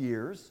 plus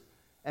years,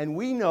 and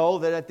we know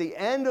that at the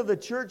end of the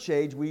church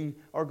age, we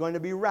are going to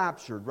be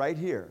raptured right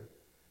here.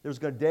 There's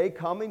a day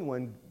coming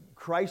when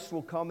Christ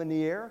will come in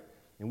the air,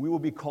 and we will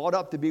be caught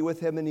up to be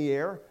with Him in the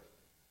air.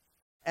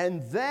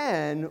 And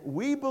then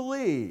we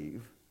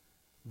believe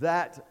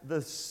that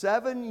the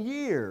 7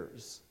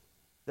 years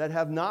that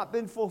have not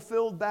been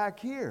fulfilled back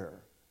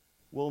here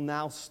will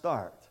now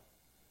start.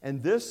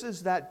 And this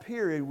is that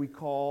period we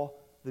call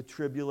the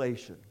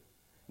tribulation.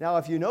 Now,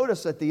 if you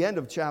notice at the end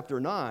of chapter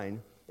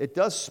 9, it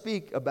does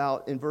speak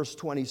about, in verse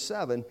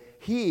 27,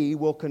 He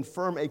will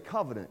confirm a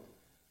covenant.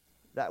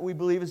 That we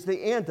believe is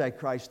the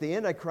Antichrist. The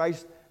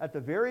Antichrist, at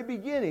the very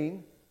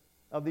beginning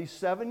of these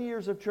 7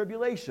 years of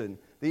tribulation,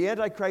 the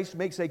Antichrist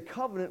makes a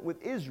covenant with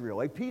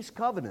Israel, a peace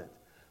covenant.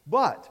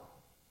 But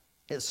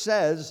it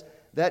says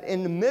that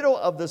in the middle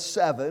of the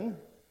 7,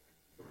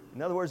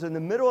 in other words, in the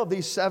middle of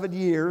these 7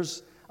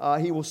 years,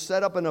 he will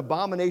set up an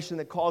abomination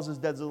that causes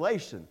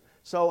desolation.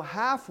 So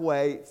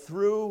halfway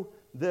through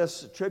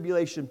this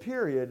tribulation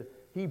period,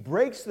 he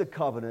breaks the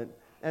covenant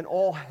and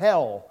all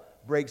hell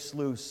breaks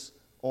loose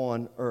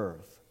on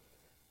earth.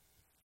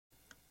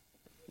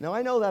 Now,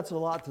 I know that's a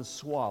lot to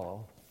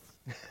swallow,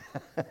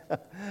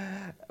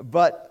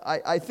 but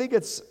I think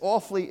it's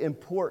awfully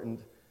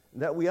important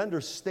that we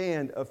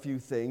understand a few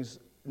things.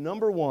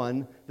 Number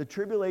one, the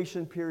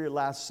tribulation period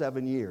lasts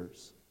 7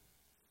 years,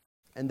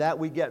 and that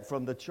we get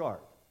from the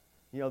chart.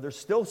 You know, there's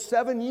still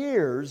 7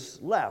 years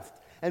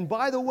left. And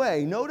by the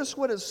way, notice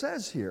what it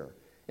says here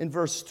in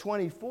verse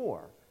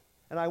 24.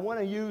 And I want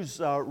to use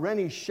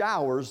Rennie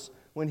Showers.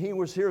 When he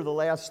was here the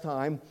last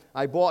time,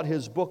 I bought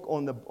his book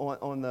on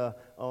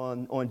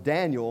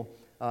Daniel,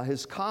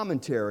 his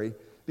commentary,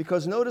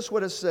 because notice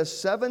what it says: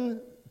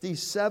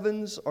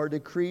 77s are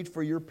decreed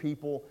for your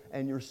people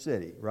and your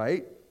city,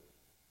 right?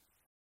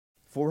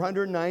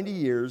 490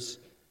 years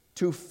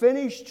to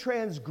finish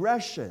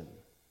transgression,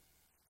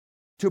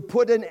 to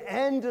put an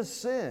end to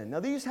sin.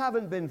 Now, these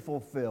haven't been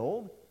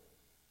fulfilled.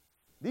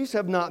 These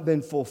have not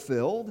been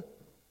fulfilled.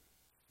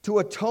 To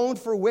atone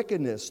for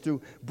wickedness,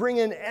 to bring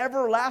in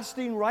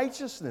everlasting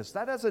righteousness.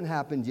 That hasn't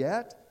happened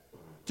yet.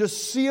 To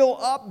seal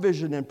up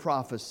vision and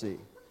prophecy.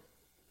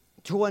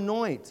 To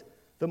anoint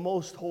the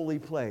most holy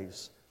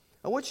place.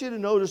 I want you to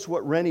notice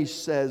what Rennie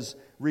says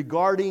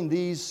regarding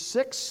these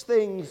 6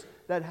 things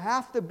that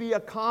have to be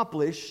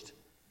accomplished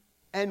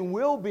and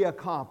will be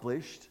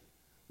accomplished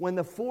when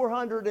the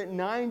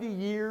 490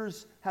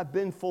 years have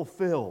been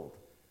fulfilled.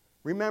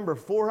 Remember,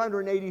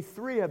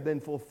 483 have been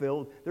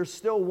fulfilled. There's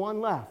still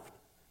one left.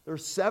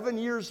 There's 7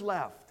 years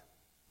left,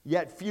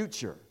 yet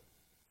future.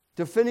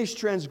 To finish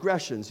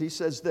transgressions, he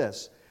says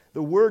this: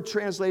 the word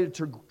translated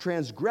to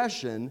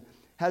transgression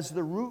has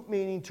the root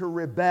meaning to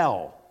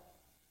rebel.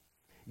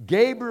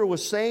 Gabriel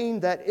was saying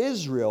that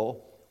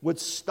Israel would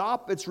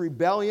stop its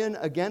rebellion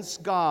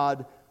against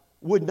God,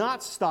 would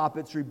not stop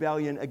its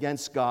rebellion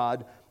against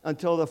God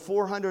until the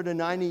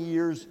 490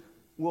 years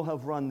will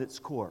have run its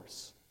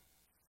course.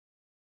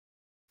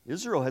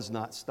 Israel has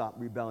not stopped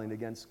rebelling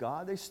against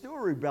God. They still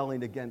are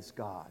rebelling against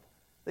God.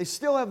 They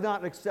still have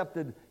not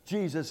accepted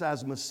Jesus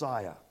as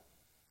Messiah.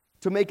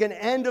 To make an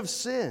end of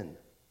sin.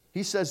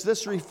 He says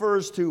this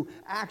refers to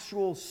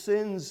actual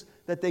sins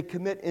that they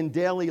commit in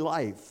daily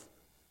life.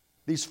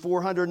 These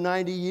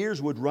 490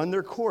 years would run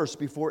their course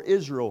before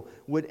Israel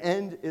would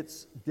end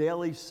its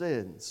daily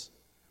sins.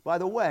 By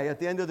the way,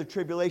 at the end of the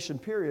tribulation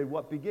period,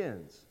 what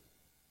begins?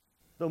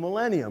 The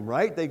millennium,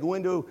 right? They go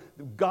into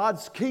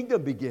God's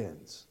kingdom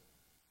begins.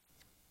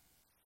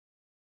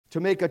 To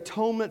make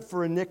atonement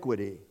for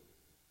iniquity.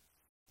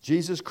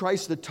 Jesus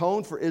Christ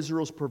atoned for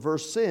Israel's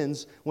perverse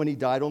sins when he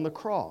died on the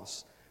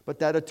cross. But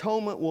that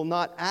atonement will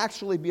not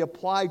actually be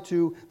applied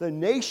to the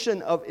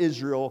nation of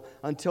Israel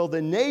until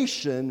the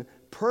nation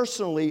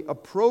personally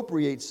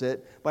appropriates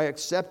it by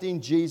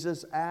accepting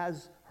Jesus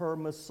as her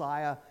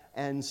Messiah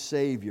and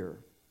Savior.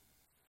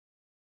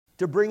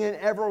 To bring in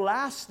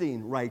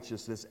everlasting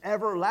righteousness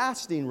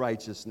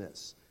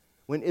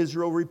when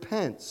Israel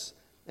repents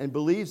and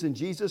believes in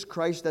Jesus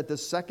Christ at the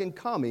second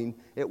coming,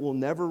 it will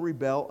never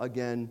rebel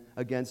again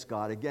against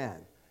God again.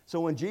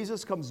 So when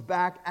Jesus comes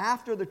back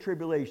after the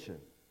tribulation,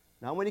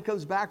 not when he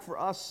comes back for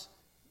us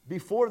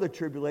before the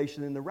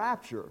tribulation in the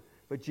rapture,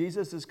 but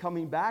Jesus is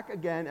coming back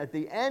again at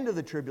the end of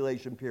the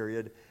tribulation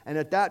period, and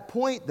at that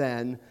point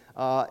then,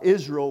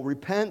 Israel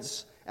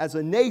repents as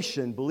a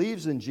nation,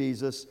 believes in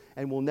Jesus,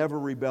 and will never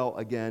rebel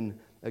again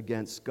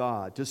against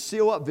God. To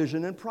seal up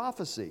vision and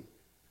prophecy.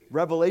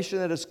 Revelation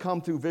that has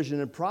come through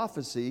vision and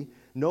prophecy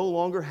no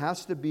longer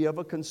has to be of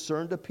a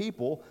concern to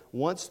people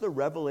once the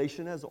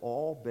revelation has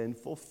all been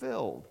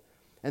fulfilled.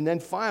 And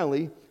then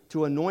finally,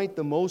 to anoint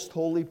the most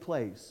holy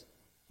place.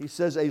 He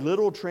says a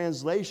literal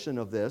translation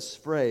of this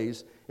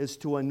phrase is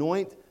to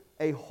anoint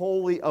a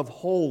holy of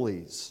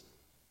holies.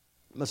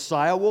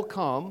 Messiah will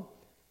come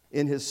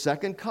in his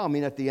second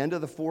coming at the end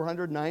of the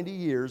 490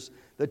 years.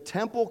 The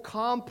temple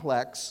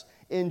complex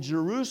in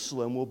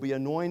Jerusalem will be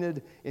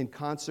anointed in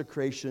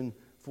consecration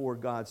for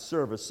God's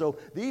service. So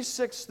these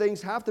 6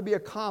 things have to be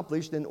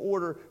accomplished in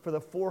order for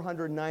the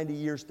 490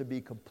 years to be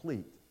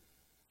complete.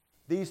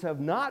 These have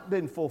not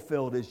been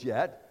fulfilled as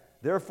yet.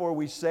 Therefore,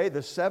 we say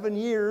the 7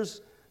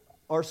 years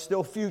are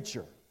still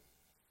future.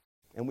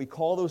 And we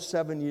call those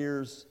 7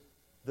 years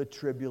the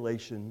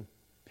tribulation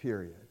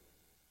period.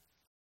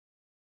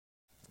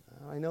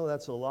 I know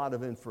that's a lot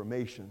of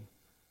information,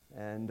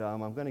 and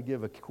I'm going to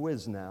give a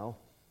quiz now.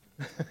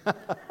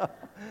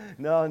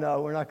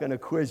 No, we're not going to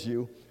quiz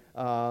you.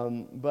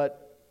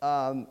 But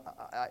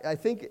I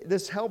think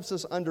this helps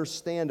us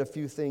understand a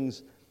few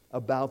things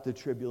about the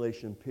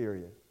tribulation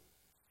period.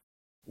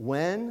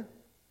 When?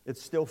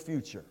 It's still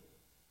future.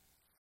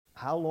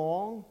 How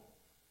long?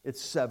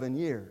 It's 7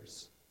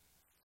 years.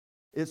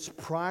 Its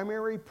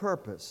primary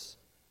purpose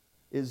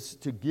is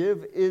to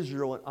give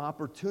Israel an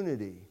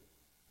opportunity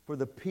for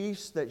the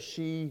peace that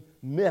she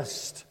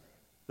missed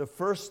the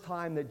first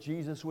time that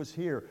Jesus was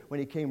here, when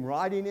he came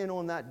riding in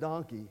on that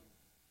donkey.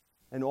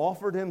 and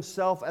offered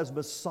himself as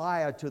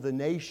Messiah to the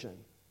nation.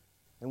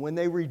 And when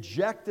they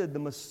rejected the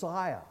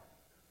Messiah,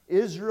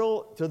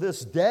 Israel to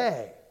this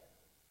day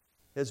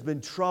has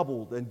been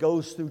troubled and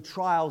goes through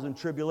trials and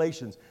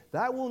tribulations.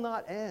 That will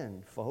not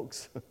end,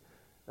 folks.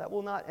 That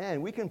will not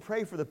end. We can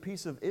pray for the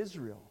peace of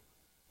Israel,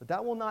 but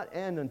that will not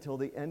end until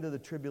the end of the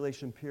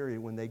tribulation period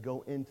when they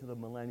go into the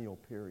millennial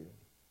period.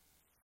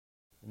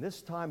 And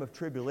this time of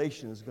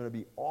tribulation is going to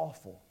be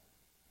awful,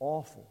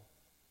 awful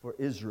for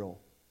Israel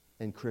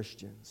and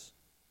Christians.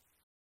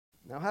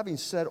 Now, having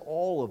said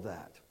all of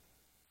that,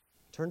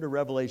 turn to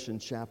Revelation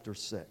chapter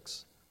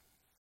 6.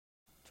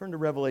 Turn to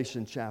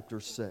Revelation chapter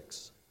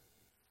 6.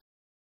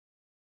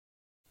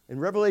 In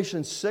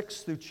Revelation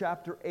 6 through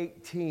chapter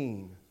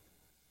 18,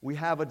 we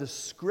have a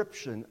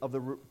description of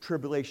the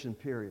tribulation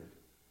period.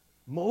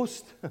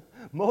 Most of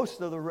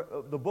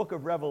the book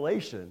of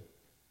Revelation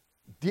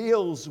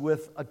deals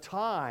with a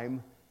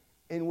time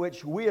in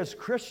which we as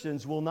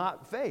Christians will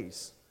not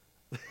face.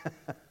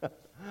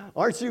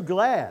 Aren't you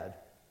glad?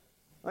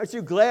 Aren't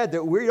you glad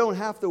that we don't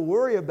have to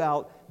worry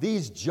about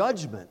these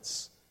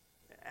judgments?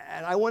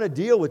 And I want to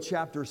deal with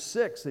chapter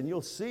 6, and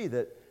you'll see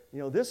that,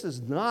 this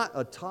is not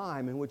a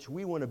time in which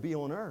we want to be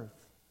on earth.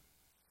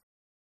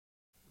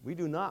 We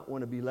do not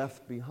want to be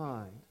left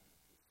behind.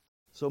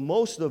 So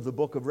most of the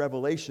book of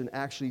Revelation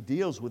actually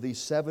deals with these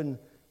 7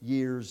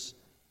 years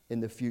in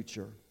the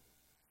future.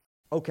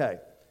 Okay,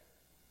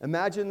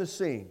 imagine the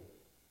scene.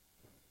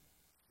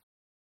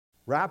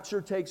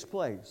 Rapture takes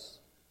place.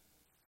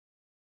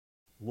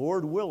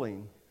 Lord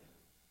willing,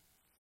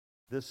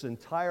 this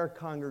entire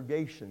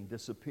congregation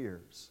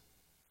disappears.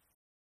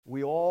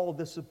 We all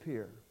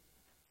disappear.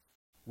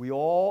 We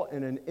all,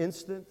 in an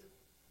instant,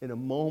 in a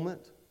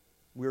moment,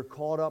 we're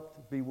caught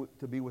up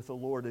to be with the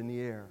Lord in the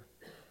air.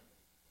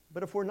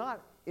 But if we're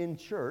not in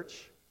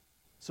church,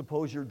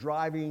 suppose you're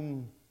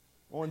driving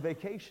on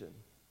vacation.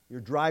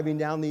 You're driving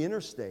down the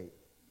interstate.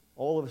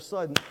 All of a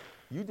sudden,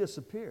 you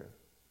disappear.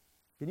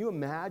 Can you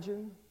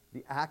imagine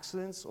the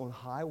accidents on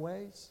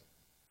highways?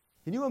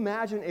 Can you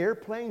imagine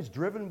airplanes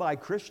driven by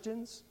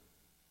Christians?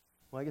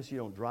 Well, I guess you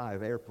don't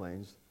drive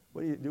airplanes.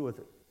 What do you do with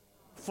it?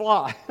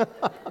 Fly.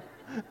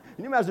 Can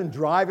you imagine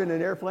driving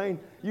an airplane?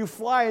 You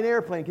fly an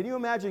airplane. Can you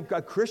imagine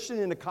a Christian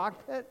in the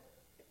cockpit?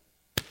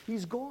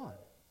 He's gone.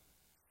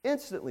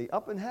 Instantly,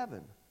 up in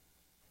heaven.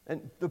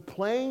 And the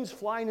planes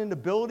flying into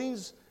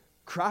buildings,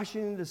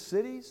 crashing into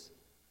cities.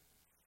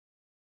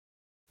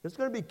 There's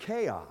going to be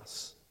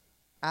chaos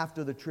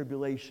after the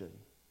tribulation.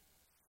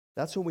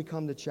 That's when we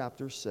come to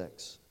chapter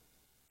 6.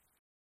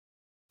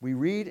 We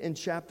read in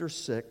chapter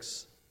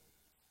 6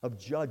 of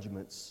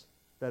judgments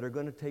that are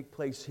going to take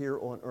place here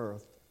on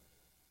earth,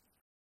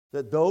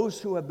 that those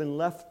who have been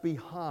left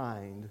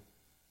behind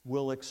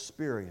will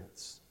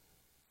experience.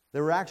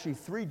 There are actually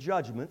 3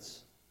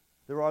 judgments.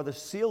 There are the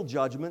seal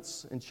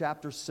judgments in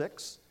chapter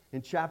 6.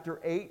 In chapter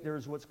 8,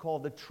 there's what's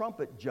called the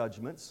trumpet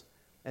judgments.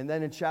 And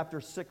then in chapter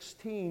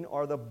 16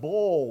 are the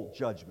bowl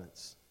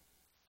judgments.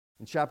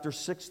 In chapter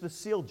 6, the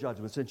seal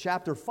judgments. In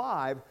chapter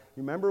 5,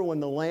 remember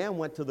when the Lamb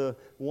went to the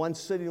one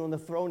sitting on the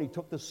throne, he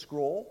took the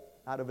scroll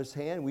out of his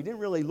hand? We didn't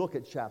really look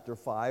at chapter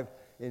 5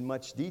 in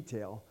much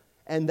detail.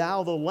 And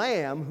now the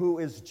Lamb, who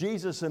is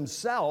Jesus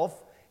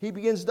himself, he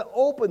begins to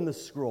open the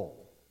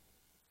scroll.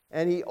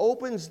 And he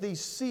opens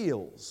these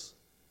seals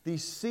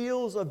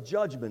of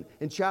judgment.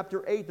 In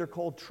chapter 8, they're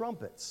called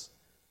trumpets.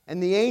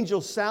 And the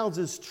angel sounds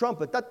his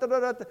trumpet,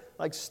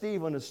 like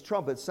Steve on his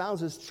trumpet,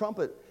 sounds his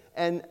trumpet,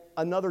 and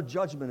another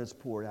judgment is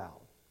poured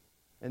out.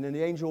 And then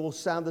the angel will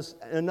sound this,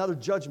 and another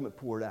judgment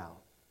poured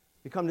out.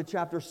 You come to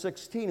chapter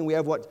 16, and we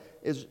have what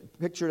is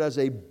pictured as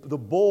the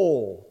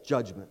bowl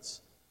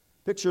judgments.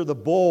 Picture the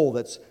bowl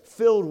that's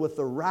filled with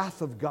the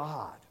wrath of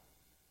God.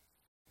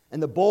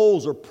 And the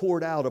bowls are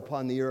poured out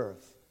upon the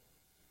earth.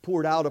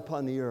 Poured out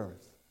upon the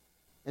earth.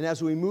 And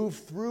as we move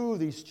through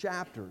these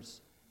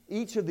chapters,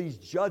 each of these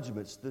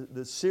judgments,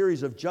 the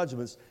series of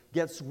judgments,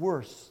 gets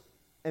worse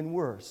and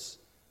worse.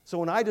 So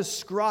when I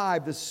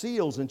describe the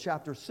seals in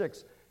chapter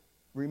 6,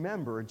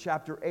 remember, in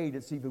chapter 8,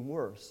 it's even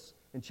worse.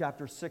 In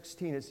chapter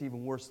 16, it's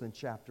even worse than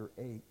chapter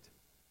 8.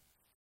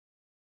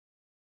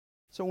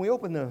 So when we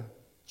open the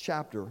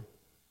chapter,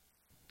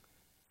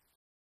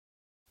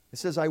 it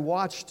says, I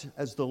watched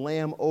as the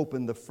Lamb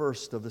opened the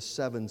first of the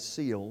 7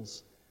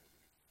 seals,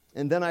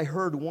 and then I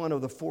heard one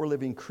of the 4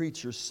 living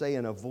creatures say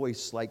in a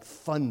voice like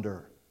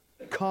thunder,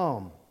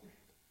 Come.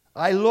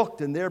 I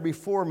looked, and there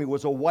before me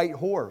was a white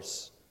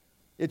horse.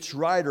 Its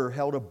rider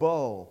held a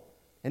bow,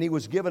 and he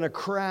was given a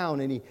crown,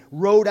 and he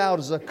rode out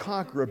as a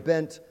conqueror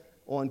bent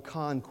on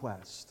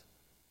conquest.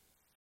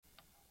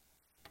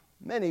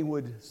 Many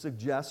would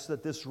suggest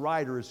that this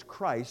rider is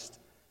Christ,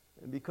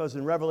 because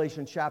in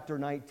Revelation chapter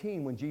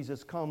 19, when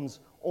Jesus comes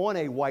on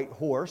a white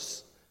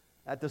horse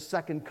at the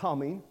second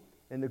coming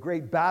in the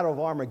great battle of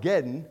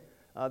Armageddon,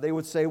 they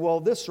would say, well,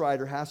 this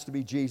rider has to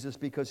be Jesus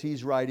because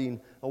he's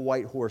riding a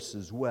white horse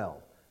as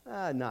well.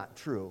 Not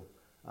true.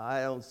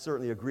 I don't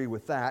certainly agree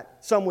with that.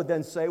 Some would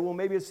then say, well,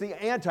 maybe it's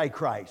the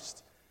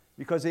Antichrist,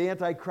 because the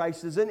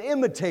Antichrist is an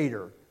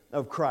imitator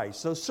of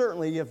Christ. So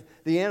certainly if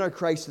the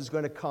Antichrist is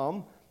going to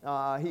come,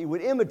 he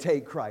would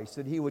imitate Christ,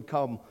 and he would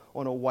come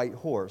on a white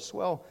horse.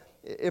 Well,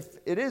 if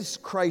it is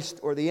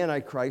Christ or the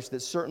Antichrist, that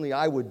certainly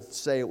I would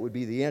say it would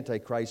be the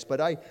Antichrist. But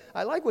I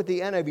like what the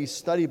NIV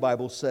Study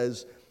Bible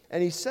says,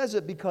 and he says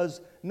it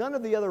because none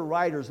of the other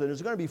riders, and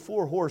there's going to be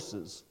 4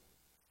 horses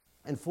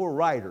and 4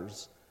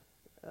 riders.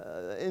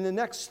 In the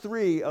next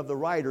 3 of the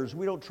riders,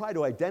 we don't try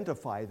to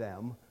identify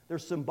them. They're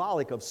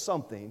symbolic of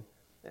something.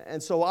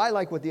 And so I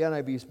like what the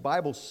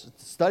NIV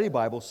Study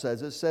Bible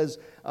says. It says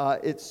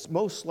it's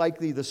most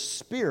likely the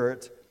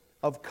spirit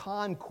of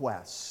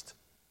conquest.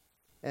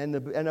 And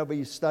the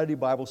NIV Study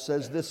Bible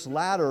says this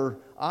latter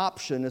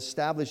option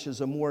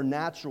establishes a more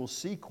natural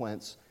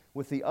sequence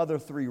with the other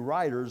 3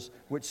 riders,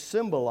 which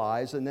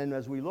symbolize, and then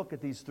as we look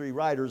at these 3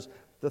 riders,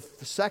 the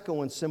second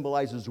one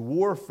symbolizes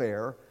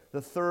warfare,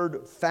 the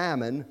third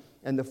famine,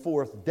 and the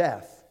fourth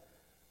death.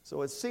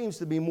 So it seems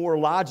to be more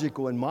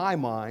logical in my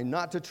mind,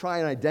 not to try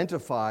and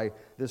identify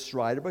this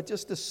rider, but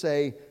just to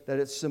say that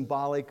it's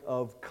symbolic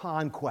of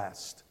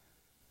conquest.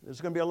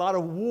 There's going to be a lot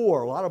of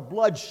war, a lot of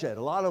bloodshed,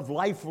 a lot of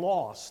life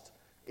lost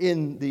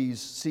in these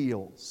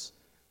seals.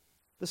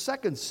 The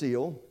second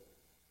seal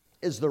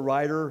is the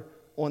rider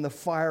on the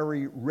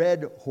fiery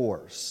red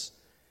horse.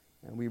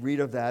 And we read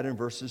of that in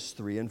verses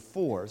 3 and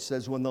 4. It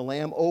says, when the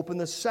Lamb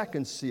opened the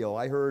second seal,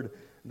 I heard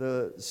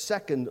the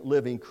second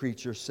living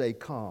creature say,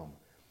 come.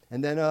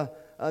 And then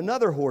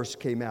another horse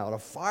came out, a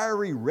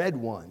fiery red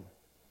one.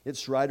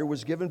 Its rider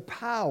was given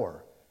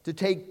power to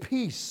take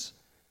peace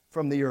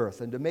from the earth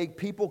and to make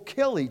people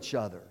kill each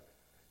other.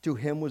 To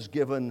him was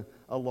given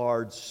a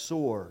large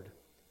sword.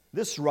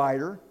 This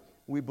rider,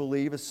 we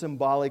believe, is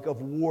symbolic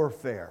of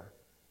warfare.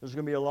 There's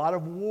going to be a lot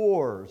of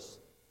wars.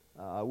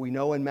 We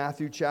know in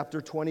Matthew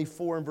chapter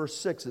 24 and verse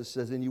 6 it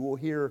says, and you will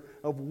hear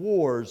of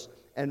wars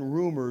and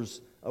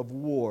rumors of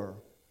war.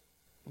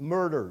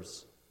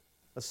 Murders,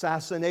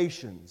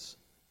 assassinations,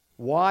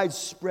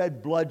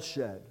 widespread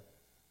bloodshed.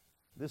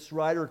 This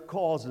rider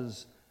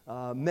causes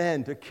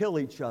men to kill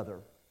each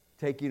other,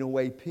 taking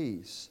away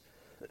peace.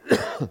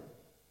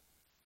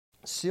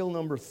 Seal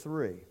number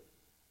 3.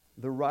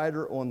 The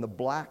rider on the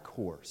black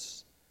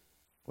horse.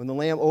 When the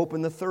Lamb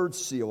opened the third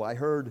seal, I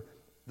heard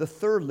the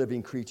third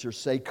living creature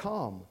say,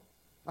 come.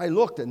 I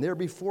looked, and there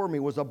before me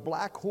was a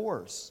black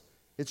horse.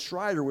 Its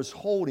rider was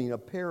holding a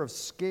pair of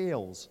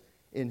scales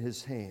in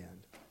his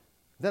hand.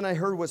 Then I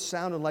heard what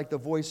sounded like the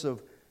voice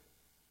of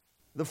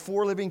the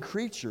 4 living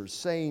creatures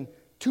saying,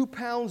 2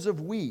 pounds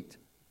of wheat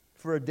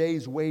for a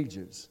day's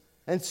wages,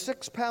 and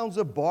 6 pounds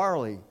of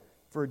barley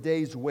for a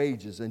day's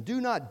wages, and do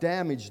not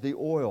damage the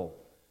oil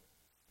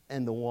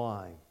and the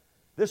wine.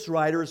 This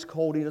rider is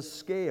holding a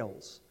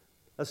scales.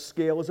 A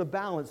scale is a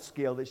balance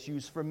scale that's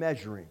used for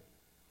measuring.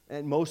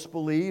 And most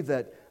believe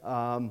that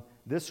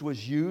this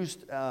was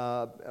used,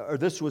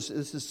 this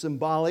is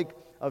symbolic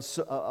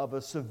of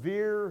a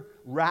severe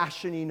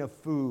rationing of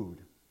food.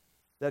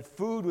 That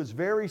food was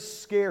very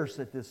scarce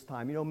at this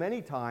time. You know,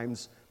 many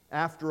times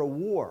after a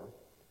war,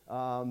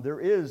 there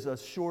is a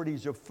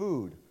shortage of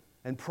food,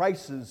 and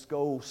prices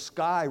go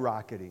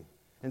skyrocketing.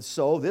 And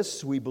so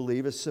this, we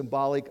believe, is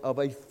symbolic of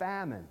a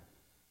famine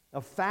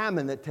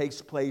that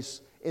takes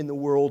place in the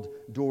world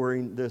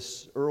during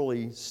this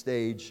early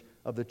stage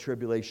of the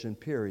tribulation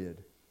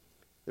period.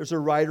 There's a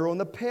rider on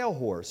the pale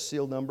horse,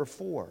 seal number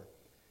 4.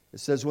 It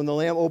says, when the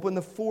Lamb opened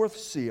the 4th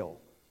seal,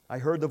 I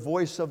heard the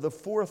voice of the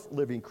 4th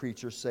living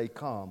creature say,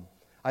 come.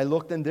 I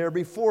looked, and there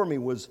before me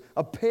was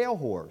a pale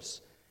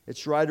horse.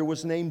 Its rider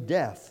was named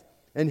Death,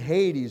 and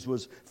Hades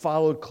was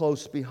followed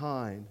close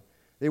behind.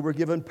 They were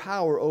given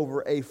power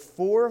over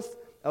 1/4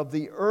 of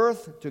the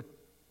earth to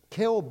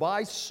kill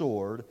by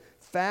sword,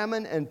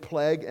 famine, and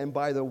plague, and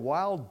by the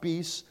wild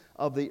beasts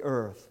of the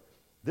earth.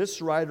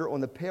 This rider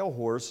on the pale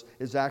horse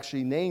is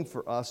actually named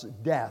for us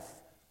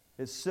Death.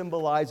 It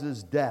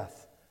symbolizes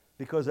death.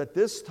 Because at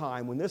this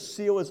time, when this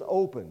seal is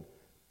opened,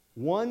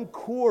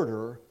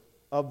 1/4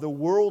 of the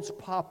world's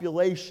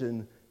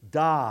population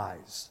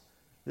dies.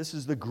 This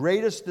is the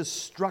greatest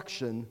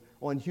destruction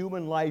on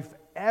human life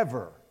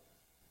ever.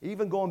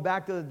 Even going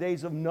back to the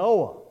days of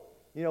Noah,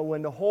 you know,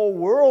 when the whole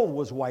world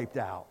was wiped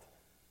out.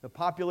 The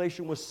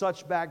population was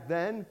such back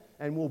then,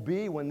 and will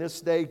be when this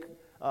day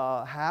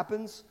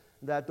happens,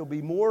 that there'll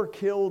be more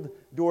killed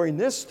during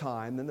this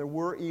time than there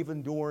were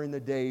even during the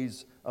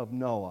days of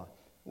Noah.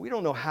 We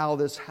don't know how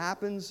this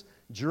happens.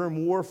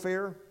 Germ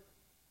warfare,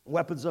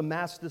 weapons of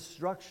mass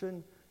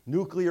destruction,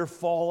 nuclear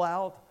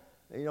fallout.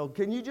 You know,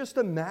 can you just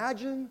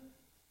imagine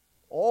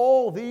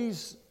all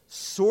these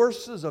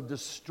sources of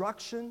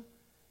destruction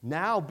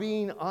now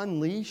being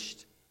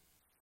unleashed?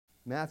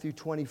 Matthew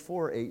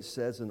 24:8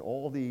 says, and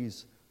all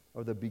these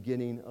are the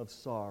beginning of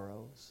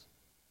sorrows.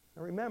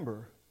 Now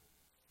remember,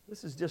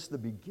 this is just the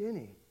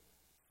beginning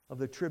of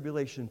the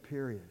tribulation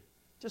period.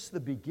 Just the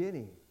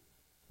beginning.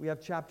 We have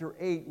chapter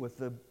 8 with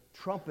the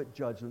trumpet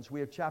judgments.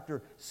 We have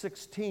chapter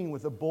 16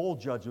 with the bowl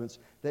judgments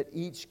that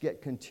each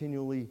get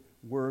continually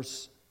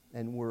worse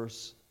and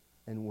worse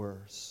and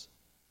worse.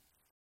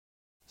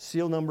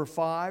 Seal number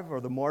 5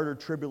 are the martyred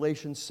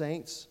tribulation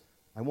saints.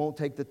 I won't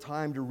take the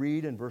time to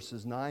read in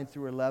verses 9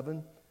 through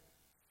 11,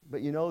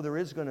 but you know there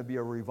is going to be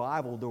a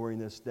revival during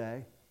this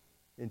day.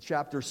 In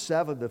chapter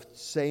 7,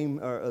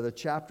 the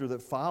chapter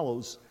that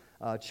follows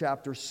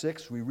chapter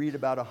 6, we read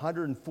about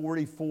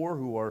 144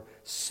 who are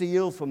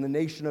sealed from the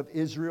nation of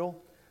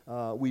Israel.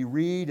 We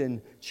read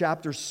in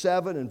chapter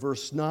 7 and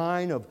verse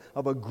 9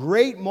 of a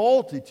great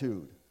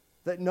multitude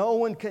that no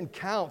one can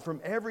count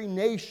from every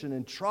nation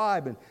and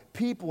tribe and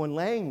people and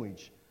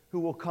language who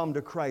will come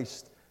to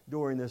Christ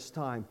during this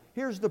time.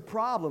 Here's the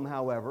problem,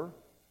 however.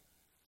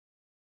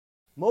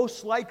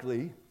 Most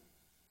likely,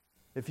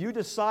 if you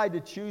decide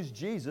to choose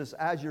Jesus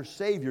as your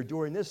Savior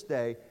during this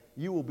day,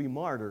 you will be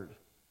martyred.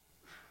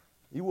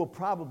 You will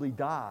probably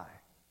die.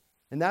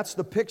 And that's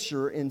the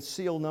picture in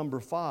seal number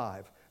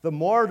 5. The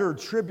martyred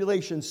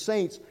tribulation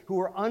saints who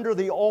are under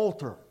the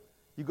altar.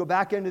 You go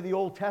back into the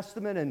Old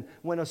Testament, and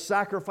when a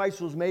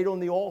sacrifice was made on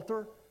the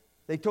altar,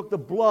 they took the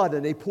blood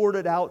and they poured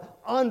it out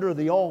under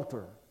the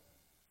altar.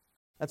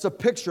 That's a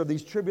picture of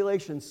these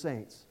tribulation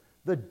saints.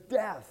 The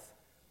death.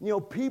 You know,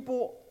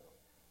 people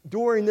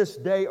during this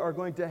day are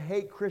going to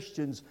hate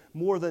Christians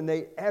more than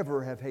they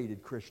ever have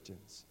hated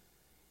Christians.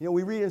 You know,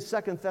 we read in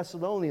 2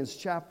 Thessalonians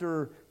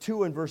chapter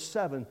 2 and verse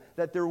 7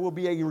 that there will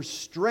be a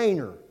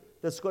restrainer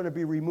that's going to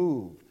be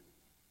removed.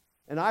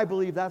 And I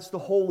believe that's the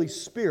Holy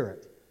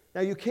Spirit.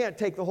 Now, you can't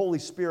take the Holy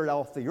Spirit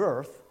off the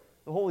earth.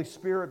 The Holy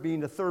Spirit, being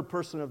the third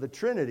person of the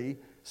Trinity,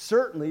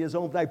 certainly is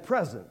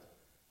omnipresent.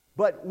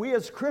 But we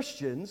as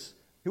Christians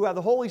who have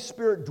the Holy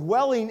Spirit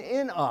dwelling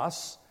in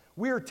us,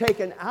 we are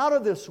taken out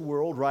of this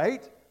world,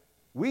 right?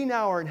 We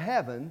now are in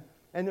heaven,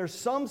 and there's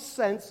some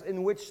sense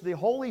in which the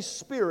Holy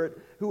Spirit,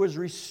 who is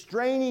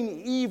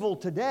restraining evil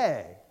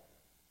today,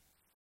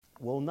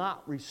 will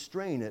not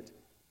restrain it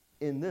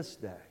in this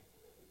day.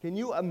 Can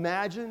you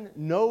imagine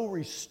no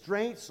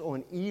restraints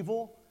on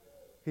evil?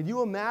 Can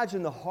you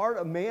imagine the heart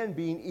of man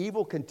being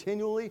evil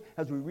continually,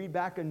 as we read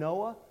back in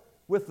Noah?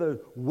 With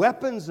the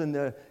weapons and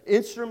the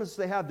instruments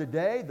they have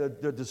today,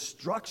 the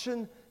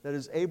destruction that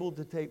is able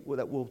to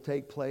that will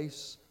take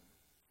place.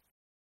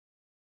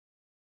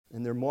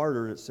 And they're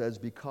martyred, it says,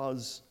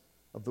 because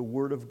of the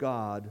Word of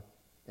God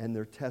and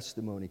their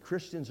testimony.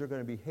 Christians are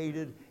going to be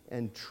hated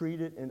and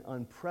treated in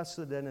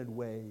unprecedented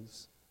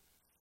ways.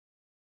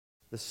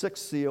 The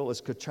sixth seal is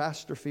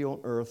catastrophe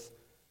on earth,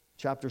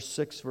 chapter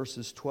 6,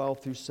 verses 12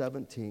 through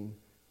 17.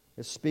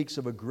 It speaks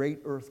of a great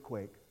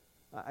earthquake.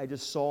 I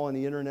just saw on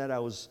the internet, I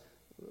was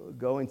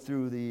going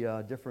through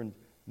the different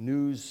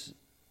news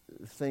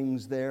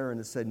things there,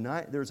 and it said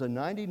there's a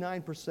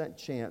 99%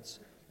 chance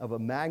of a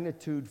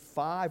magnitude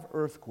 5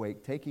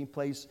 earthquake taking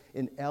place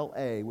in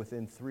L.A.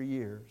 within 3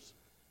 years.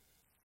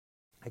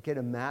 I can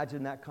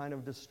imagine that kind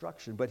of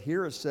destruction. But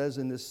here it says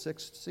in this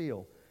sixth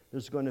seal,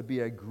 there's going to be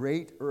a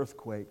great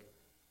earthquake.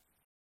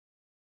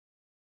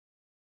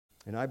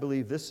 And I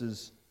believe this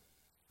is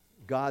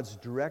God's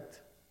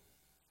direct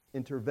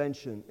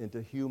intervention into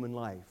human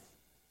life.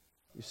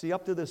 You see,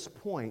 up to this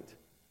point,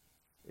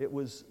 it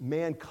was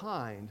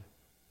mankind,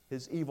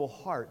 his evil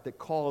heart, that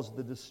caused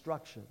the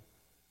destruction.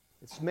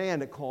 It's man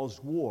that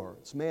caused war.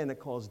 It's man that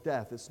caused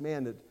death. It's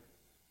man that...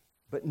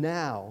 But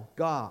now,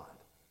 God,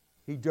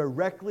 He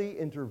directly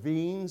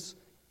intervenes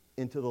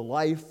into the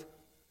life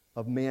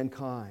of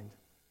mankind.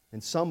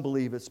 And some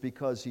believe it's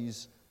because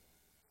He's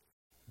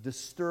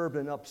disturbed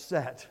and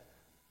upset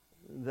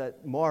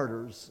that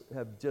martyrs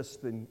have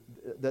just been,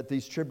 that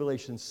these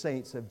tribulation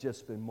saints have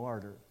just been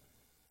martyred.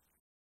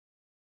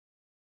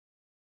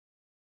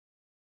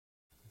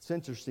 It's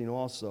interesting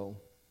also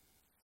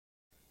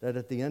that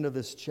at the end of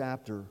this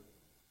chapter,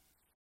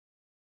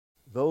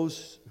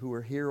 those who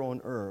are here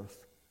on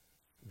earth,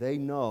 they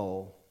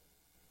know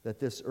that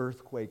this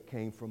earthquake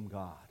came from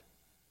God.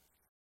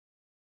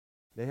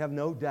 They have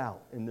no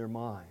doubt in their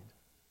mind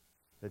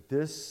that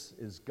this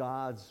is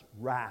God's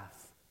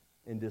wrath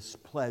and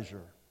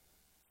displeasure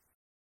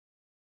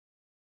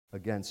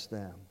against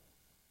them.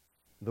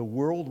 The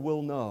world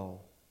will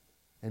know,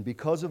 and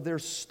because of their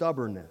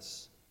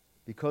stubbornness,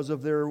 because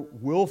of their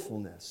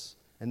willfulness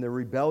and their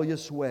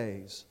rebellious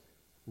ways,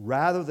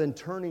 rather than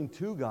turning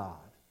to God,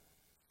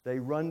 they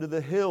run to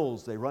the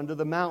hills, they run to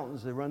the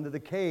mountains, they run to the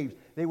caves.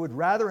 They would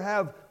rather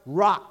have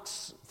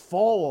rocks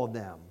fall on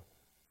them,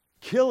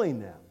 killing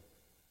them,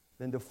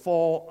 than to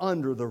fall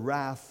under the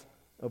wrath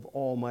of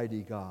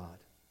Almighty God.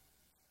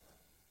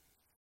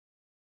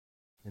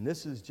 And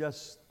this is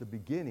just the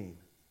beginning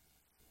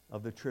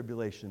of the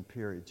tribulation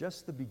period,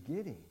 just the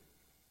beginning.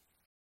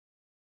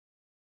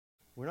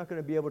 We're not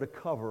going to be able to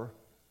cover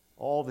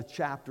all the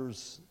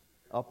chapters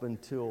up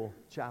until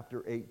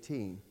chapter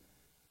 18.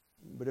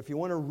 But if you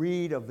want to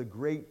read of the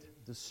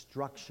great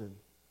destruction,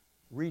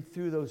 read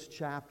through those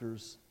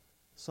chapters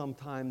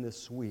sometime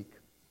this week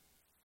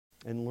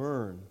and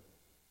learn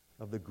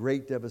of the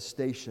great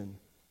devastation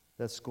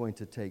that's going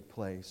to take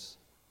place.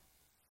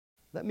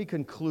 Let me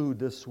conclude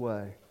this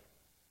way.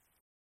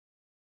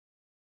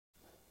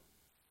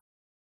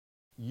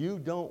 You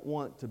don't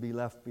want to be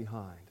left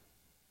behind.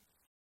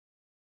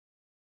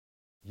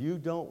 You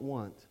don't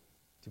want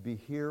to be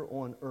here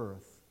on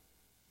earth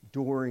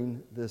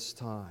during this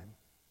time.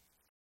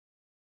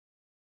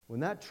 when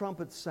that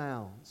trumpet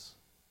sounds,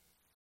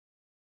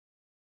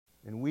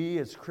 and we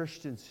as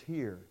Christians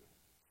hear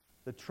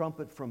the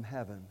trumpet from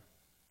heaven,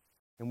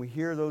 and we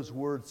hear those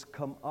words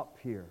come up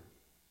here,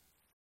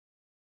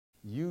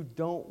 you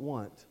don't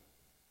want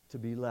to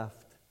be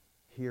left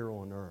here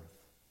on earth.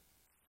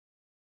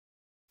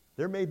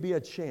 There may be a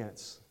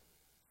chance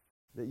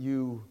that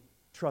you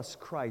trust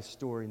Christ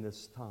during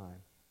this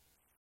time.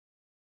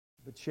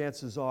 But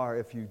chances are,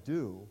 if you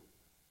do,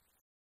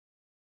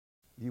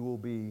 you will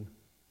be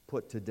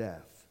put to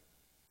death.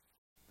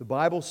 The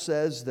Bible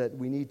says that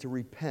we need to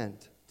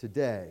repent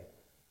today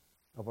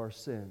of our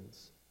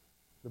sins.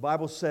 The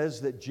Bible says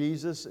that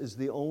Jesus is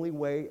the only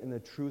way and the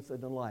truth and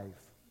the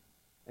life.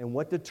 And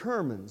what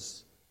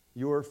determines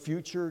your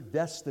future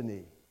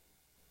destiny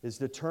is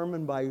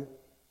determined by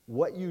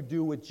what you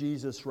do with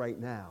Jesus right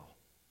now.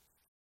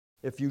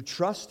 If you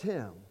trust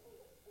Him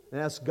and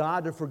ask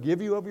God to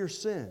forgive you of your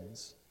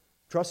sins,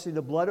 trusting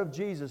the blood of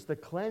Jesus to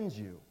cleanse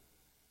you,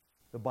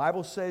 the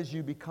Bible says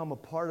you become a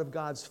part of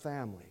God's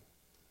family.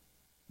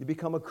 You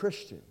become a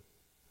Christian.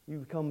 You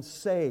become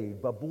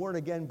saved, a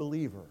born-again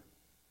believer.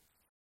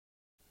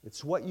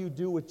 It's what you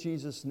do with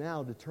Jesus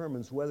now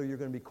determines whether you're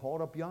going to be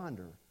called up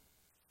yonder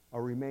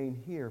or remain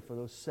here for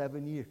those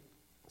 7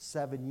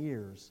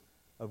 years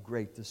of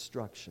great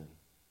destruction.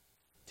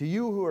 To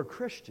you who are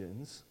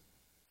Christians,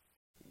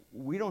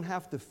 we don't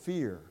have to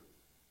fear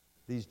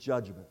these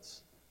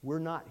judgments. We're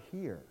not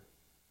here.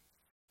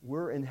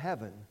 We're in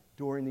heaven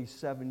during these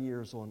 7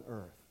 years on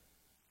earth.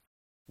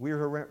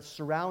 We're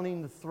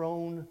surrounding the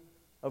throne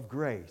of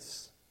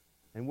grace,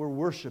 and we're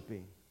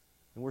worshiping,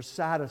 and we're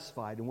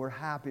satisfied, and we're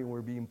happy, and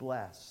we're being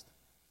blessed.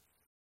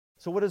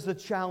 So what is the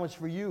challenge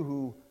for you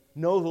who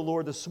know the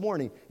Lord this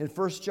morning? In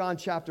 1 John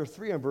chapter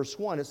 3 and verse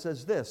 1, it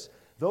says this: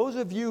 those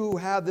of you who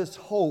have this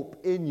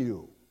hope in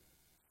you,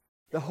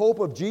 the hope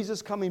of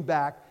Jesus coming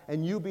back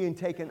and you being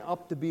taken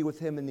up to be with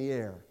Him in the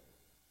air,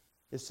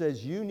 it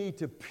says you need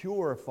to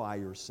purify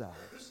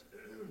yourselves.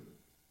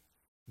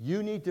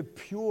 You need to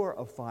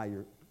purify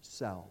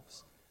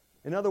yourselves.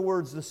 In other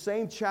words, the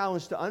same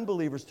challenge to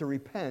unbelievers to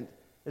repent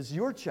is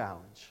your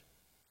challenge.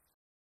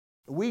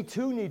 We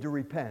too need to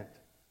repent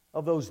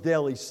of those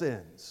daily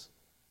sins,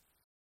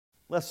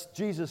 lest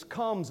Jesus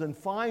comes and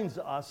finds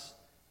us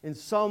in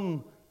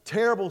some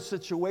terrible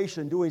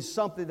situation doing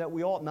something that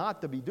we ought not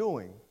to be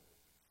doing.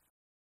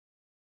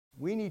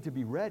 We need to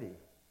be ready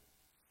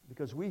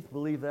because we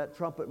believe that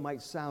trumpet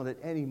might sound at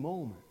any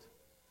moment.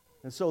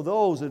 And so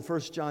those in 1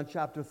 John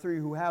chapter 3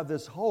 who have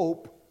this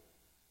hope,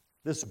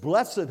 this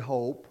blessed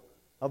hope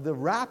of the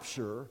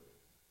rapture,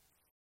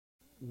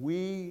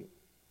 we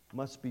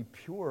must be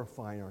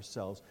purifying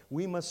ourselves.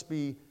 We must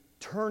be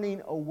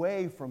turning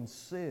away from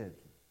sin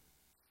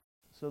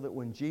so that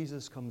when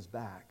Jesus comes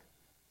back,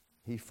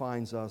 He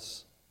finds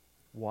us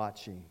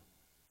watching.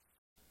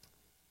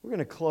 We're going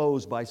to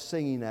close by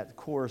singing that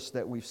chorus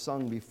that we've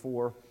sung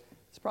before.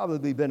 It's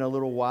probably been a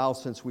little while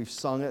since we've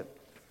sung it.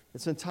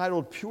 It's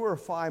entitled,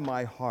 Purify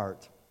My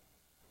Heart.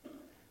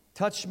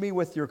 Touch me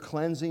with your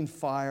cleansing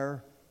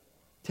fire.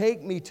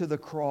 Take me to the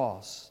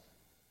cross.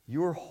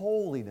 Your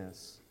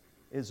holiness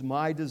is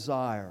my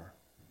desire.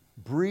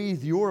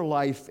 Breathe your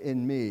life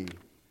in me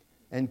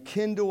and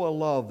kindle a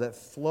love that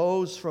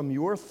flows from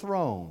your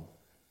throne.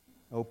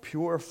 Oh,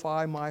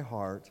 purify my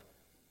heart.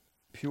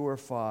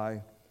 Purify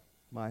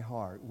my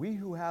heart. We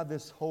who have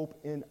this hope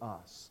in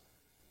us,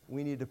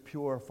 we need to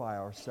purify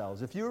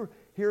ourselves. If you're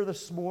here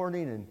this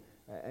morning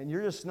and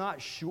you're just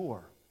not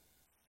sure,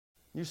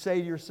 you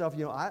say to yourself,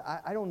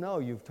 I don't know.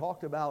 You've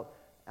talked about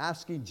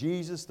asking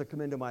Jesus to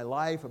come into my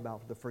life,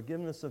 about the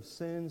forgiveness of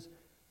sins,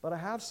 but I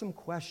have some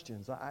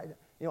questions. I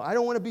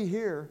don't want to be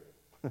here.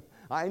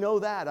 I know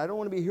that. I don't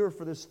want to be here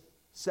for this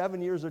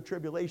 7 years of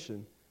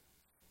tribulation,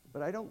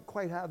 but I don't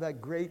quite have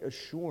that great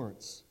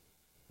assurance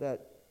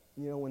that,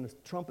 when the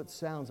trumpet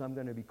sounds, I'm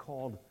going to be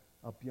called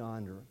up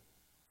yonder.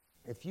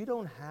 If you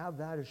don't have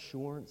that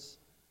assurance,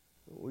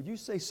 would you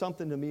say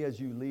something to me as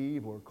you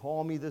leave or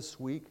call me this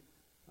week?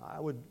 I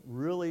would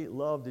really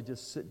love to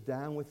just sit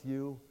down with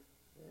you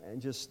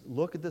and just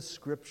look at the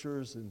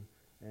Scriptures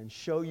and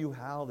show you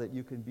how that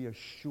you can be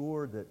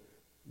assured that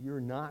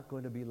you're not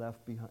going to be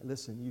left behind.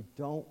 Listen, you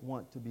don't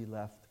want to be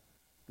left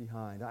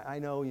behind. I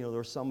know, there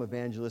are some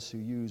evangelists who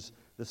use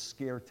the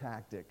scare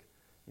tactic,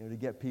 to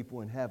get people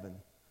in heaven.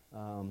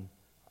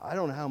 I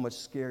don't know how much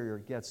scarier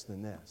it gets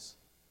than this.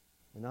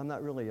 And I'm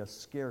not really a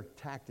scare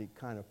tactic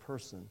kind of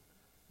person,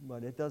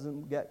 but it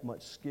doesn't get much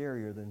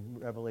scarier than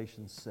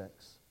Revelation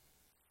 6.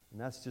 And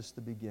that's just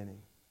the beginning.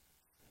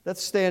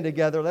 Let's stand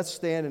together. Let's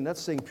stand and let's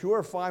sing,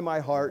 Purify my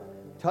heart.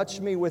 Touch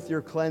me with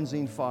your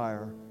cleansing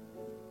fire.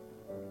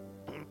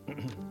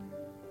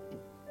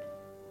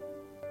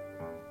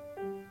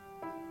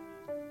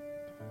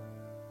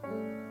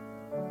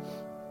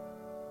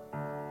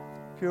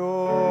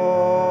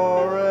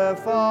 Purify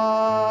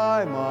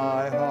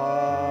my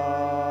heart.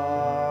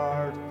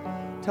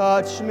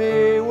 Touch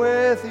me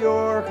with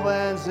your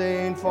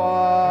cleansing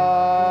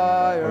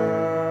fire.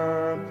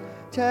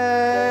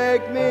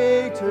 Take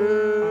me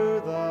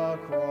to the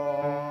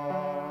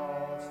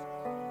cross.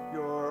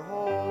 Your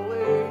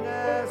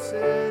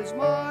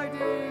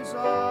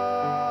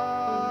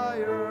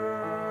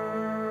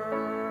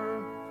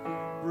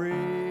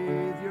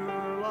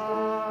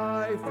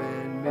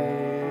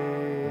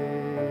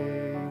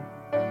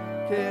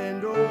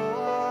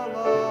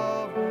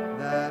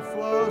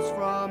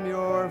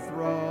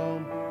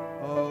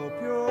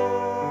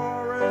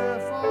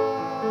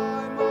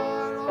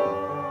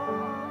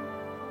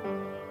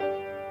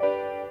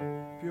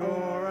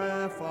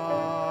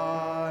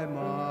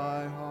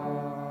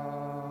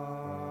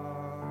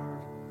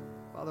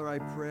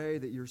pray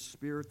that your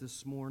Spirit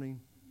this morning,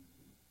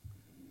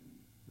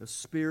 the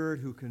Spirit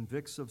who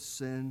convicts of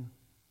sin,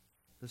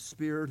 the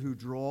Spirit who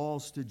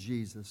draws to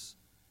Jesus,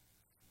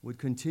 would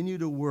continue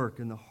to work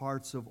in the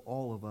hearts of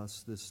all of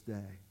us this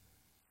day.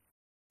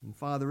 And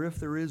Father, if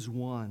there is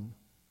one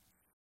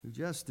who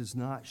just is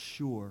not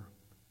sure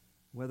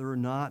whether or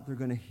not they're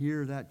going to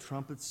hear that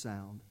trumpet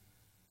sound,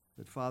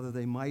 that, Father,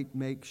 they might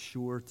make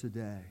sure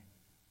today.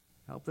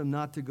 Help them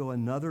not to go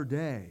another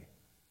day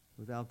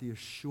without the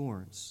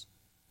assurance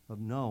of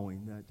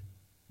knowing that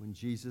when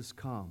Jesus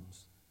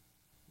comes,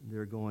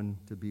 they're going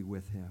to be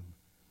with him.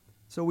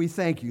 So we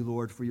thank you,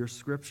 Lord, for your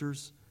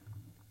scriptures.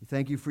 We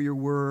thank you for your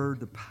word,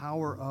 the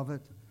power of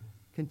it.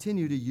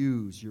 Continue to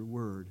use your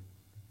word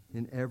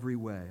in every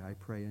way, I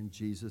pray in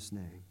Jesus'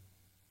 name.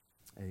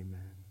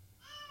 Amen.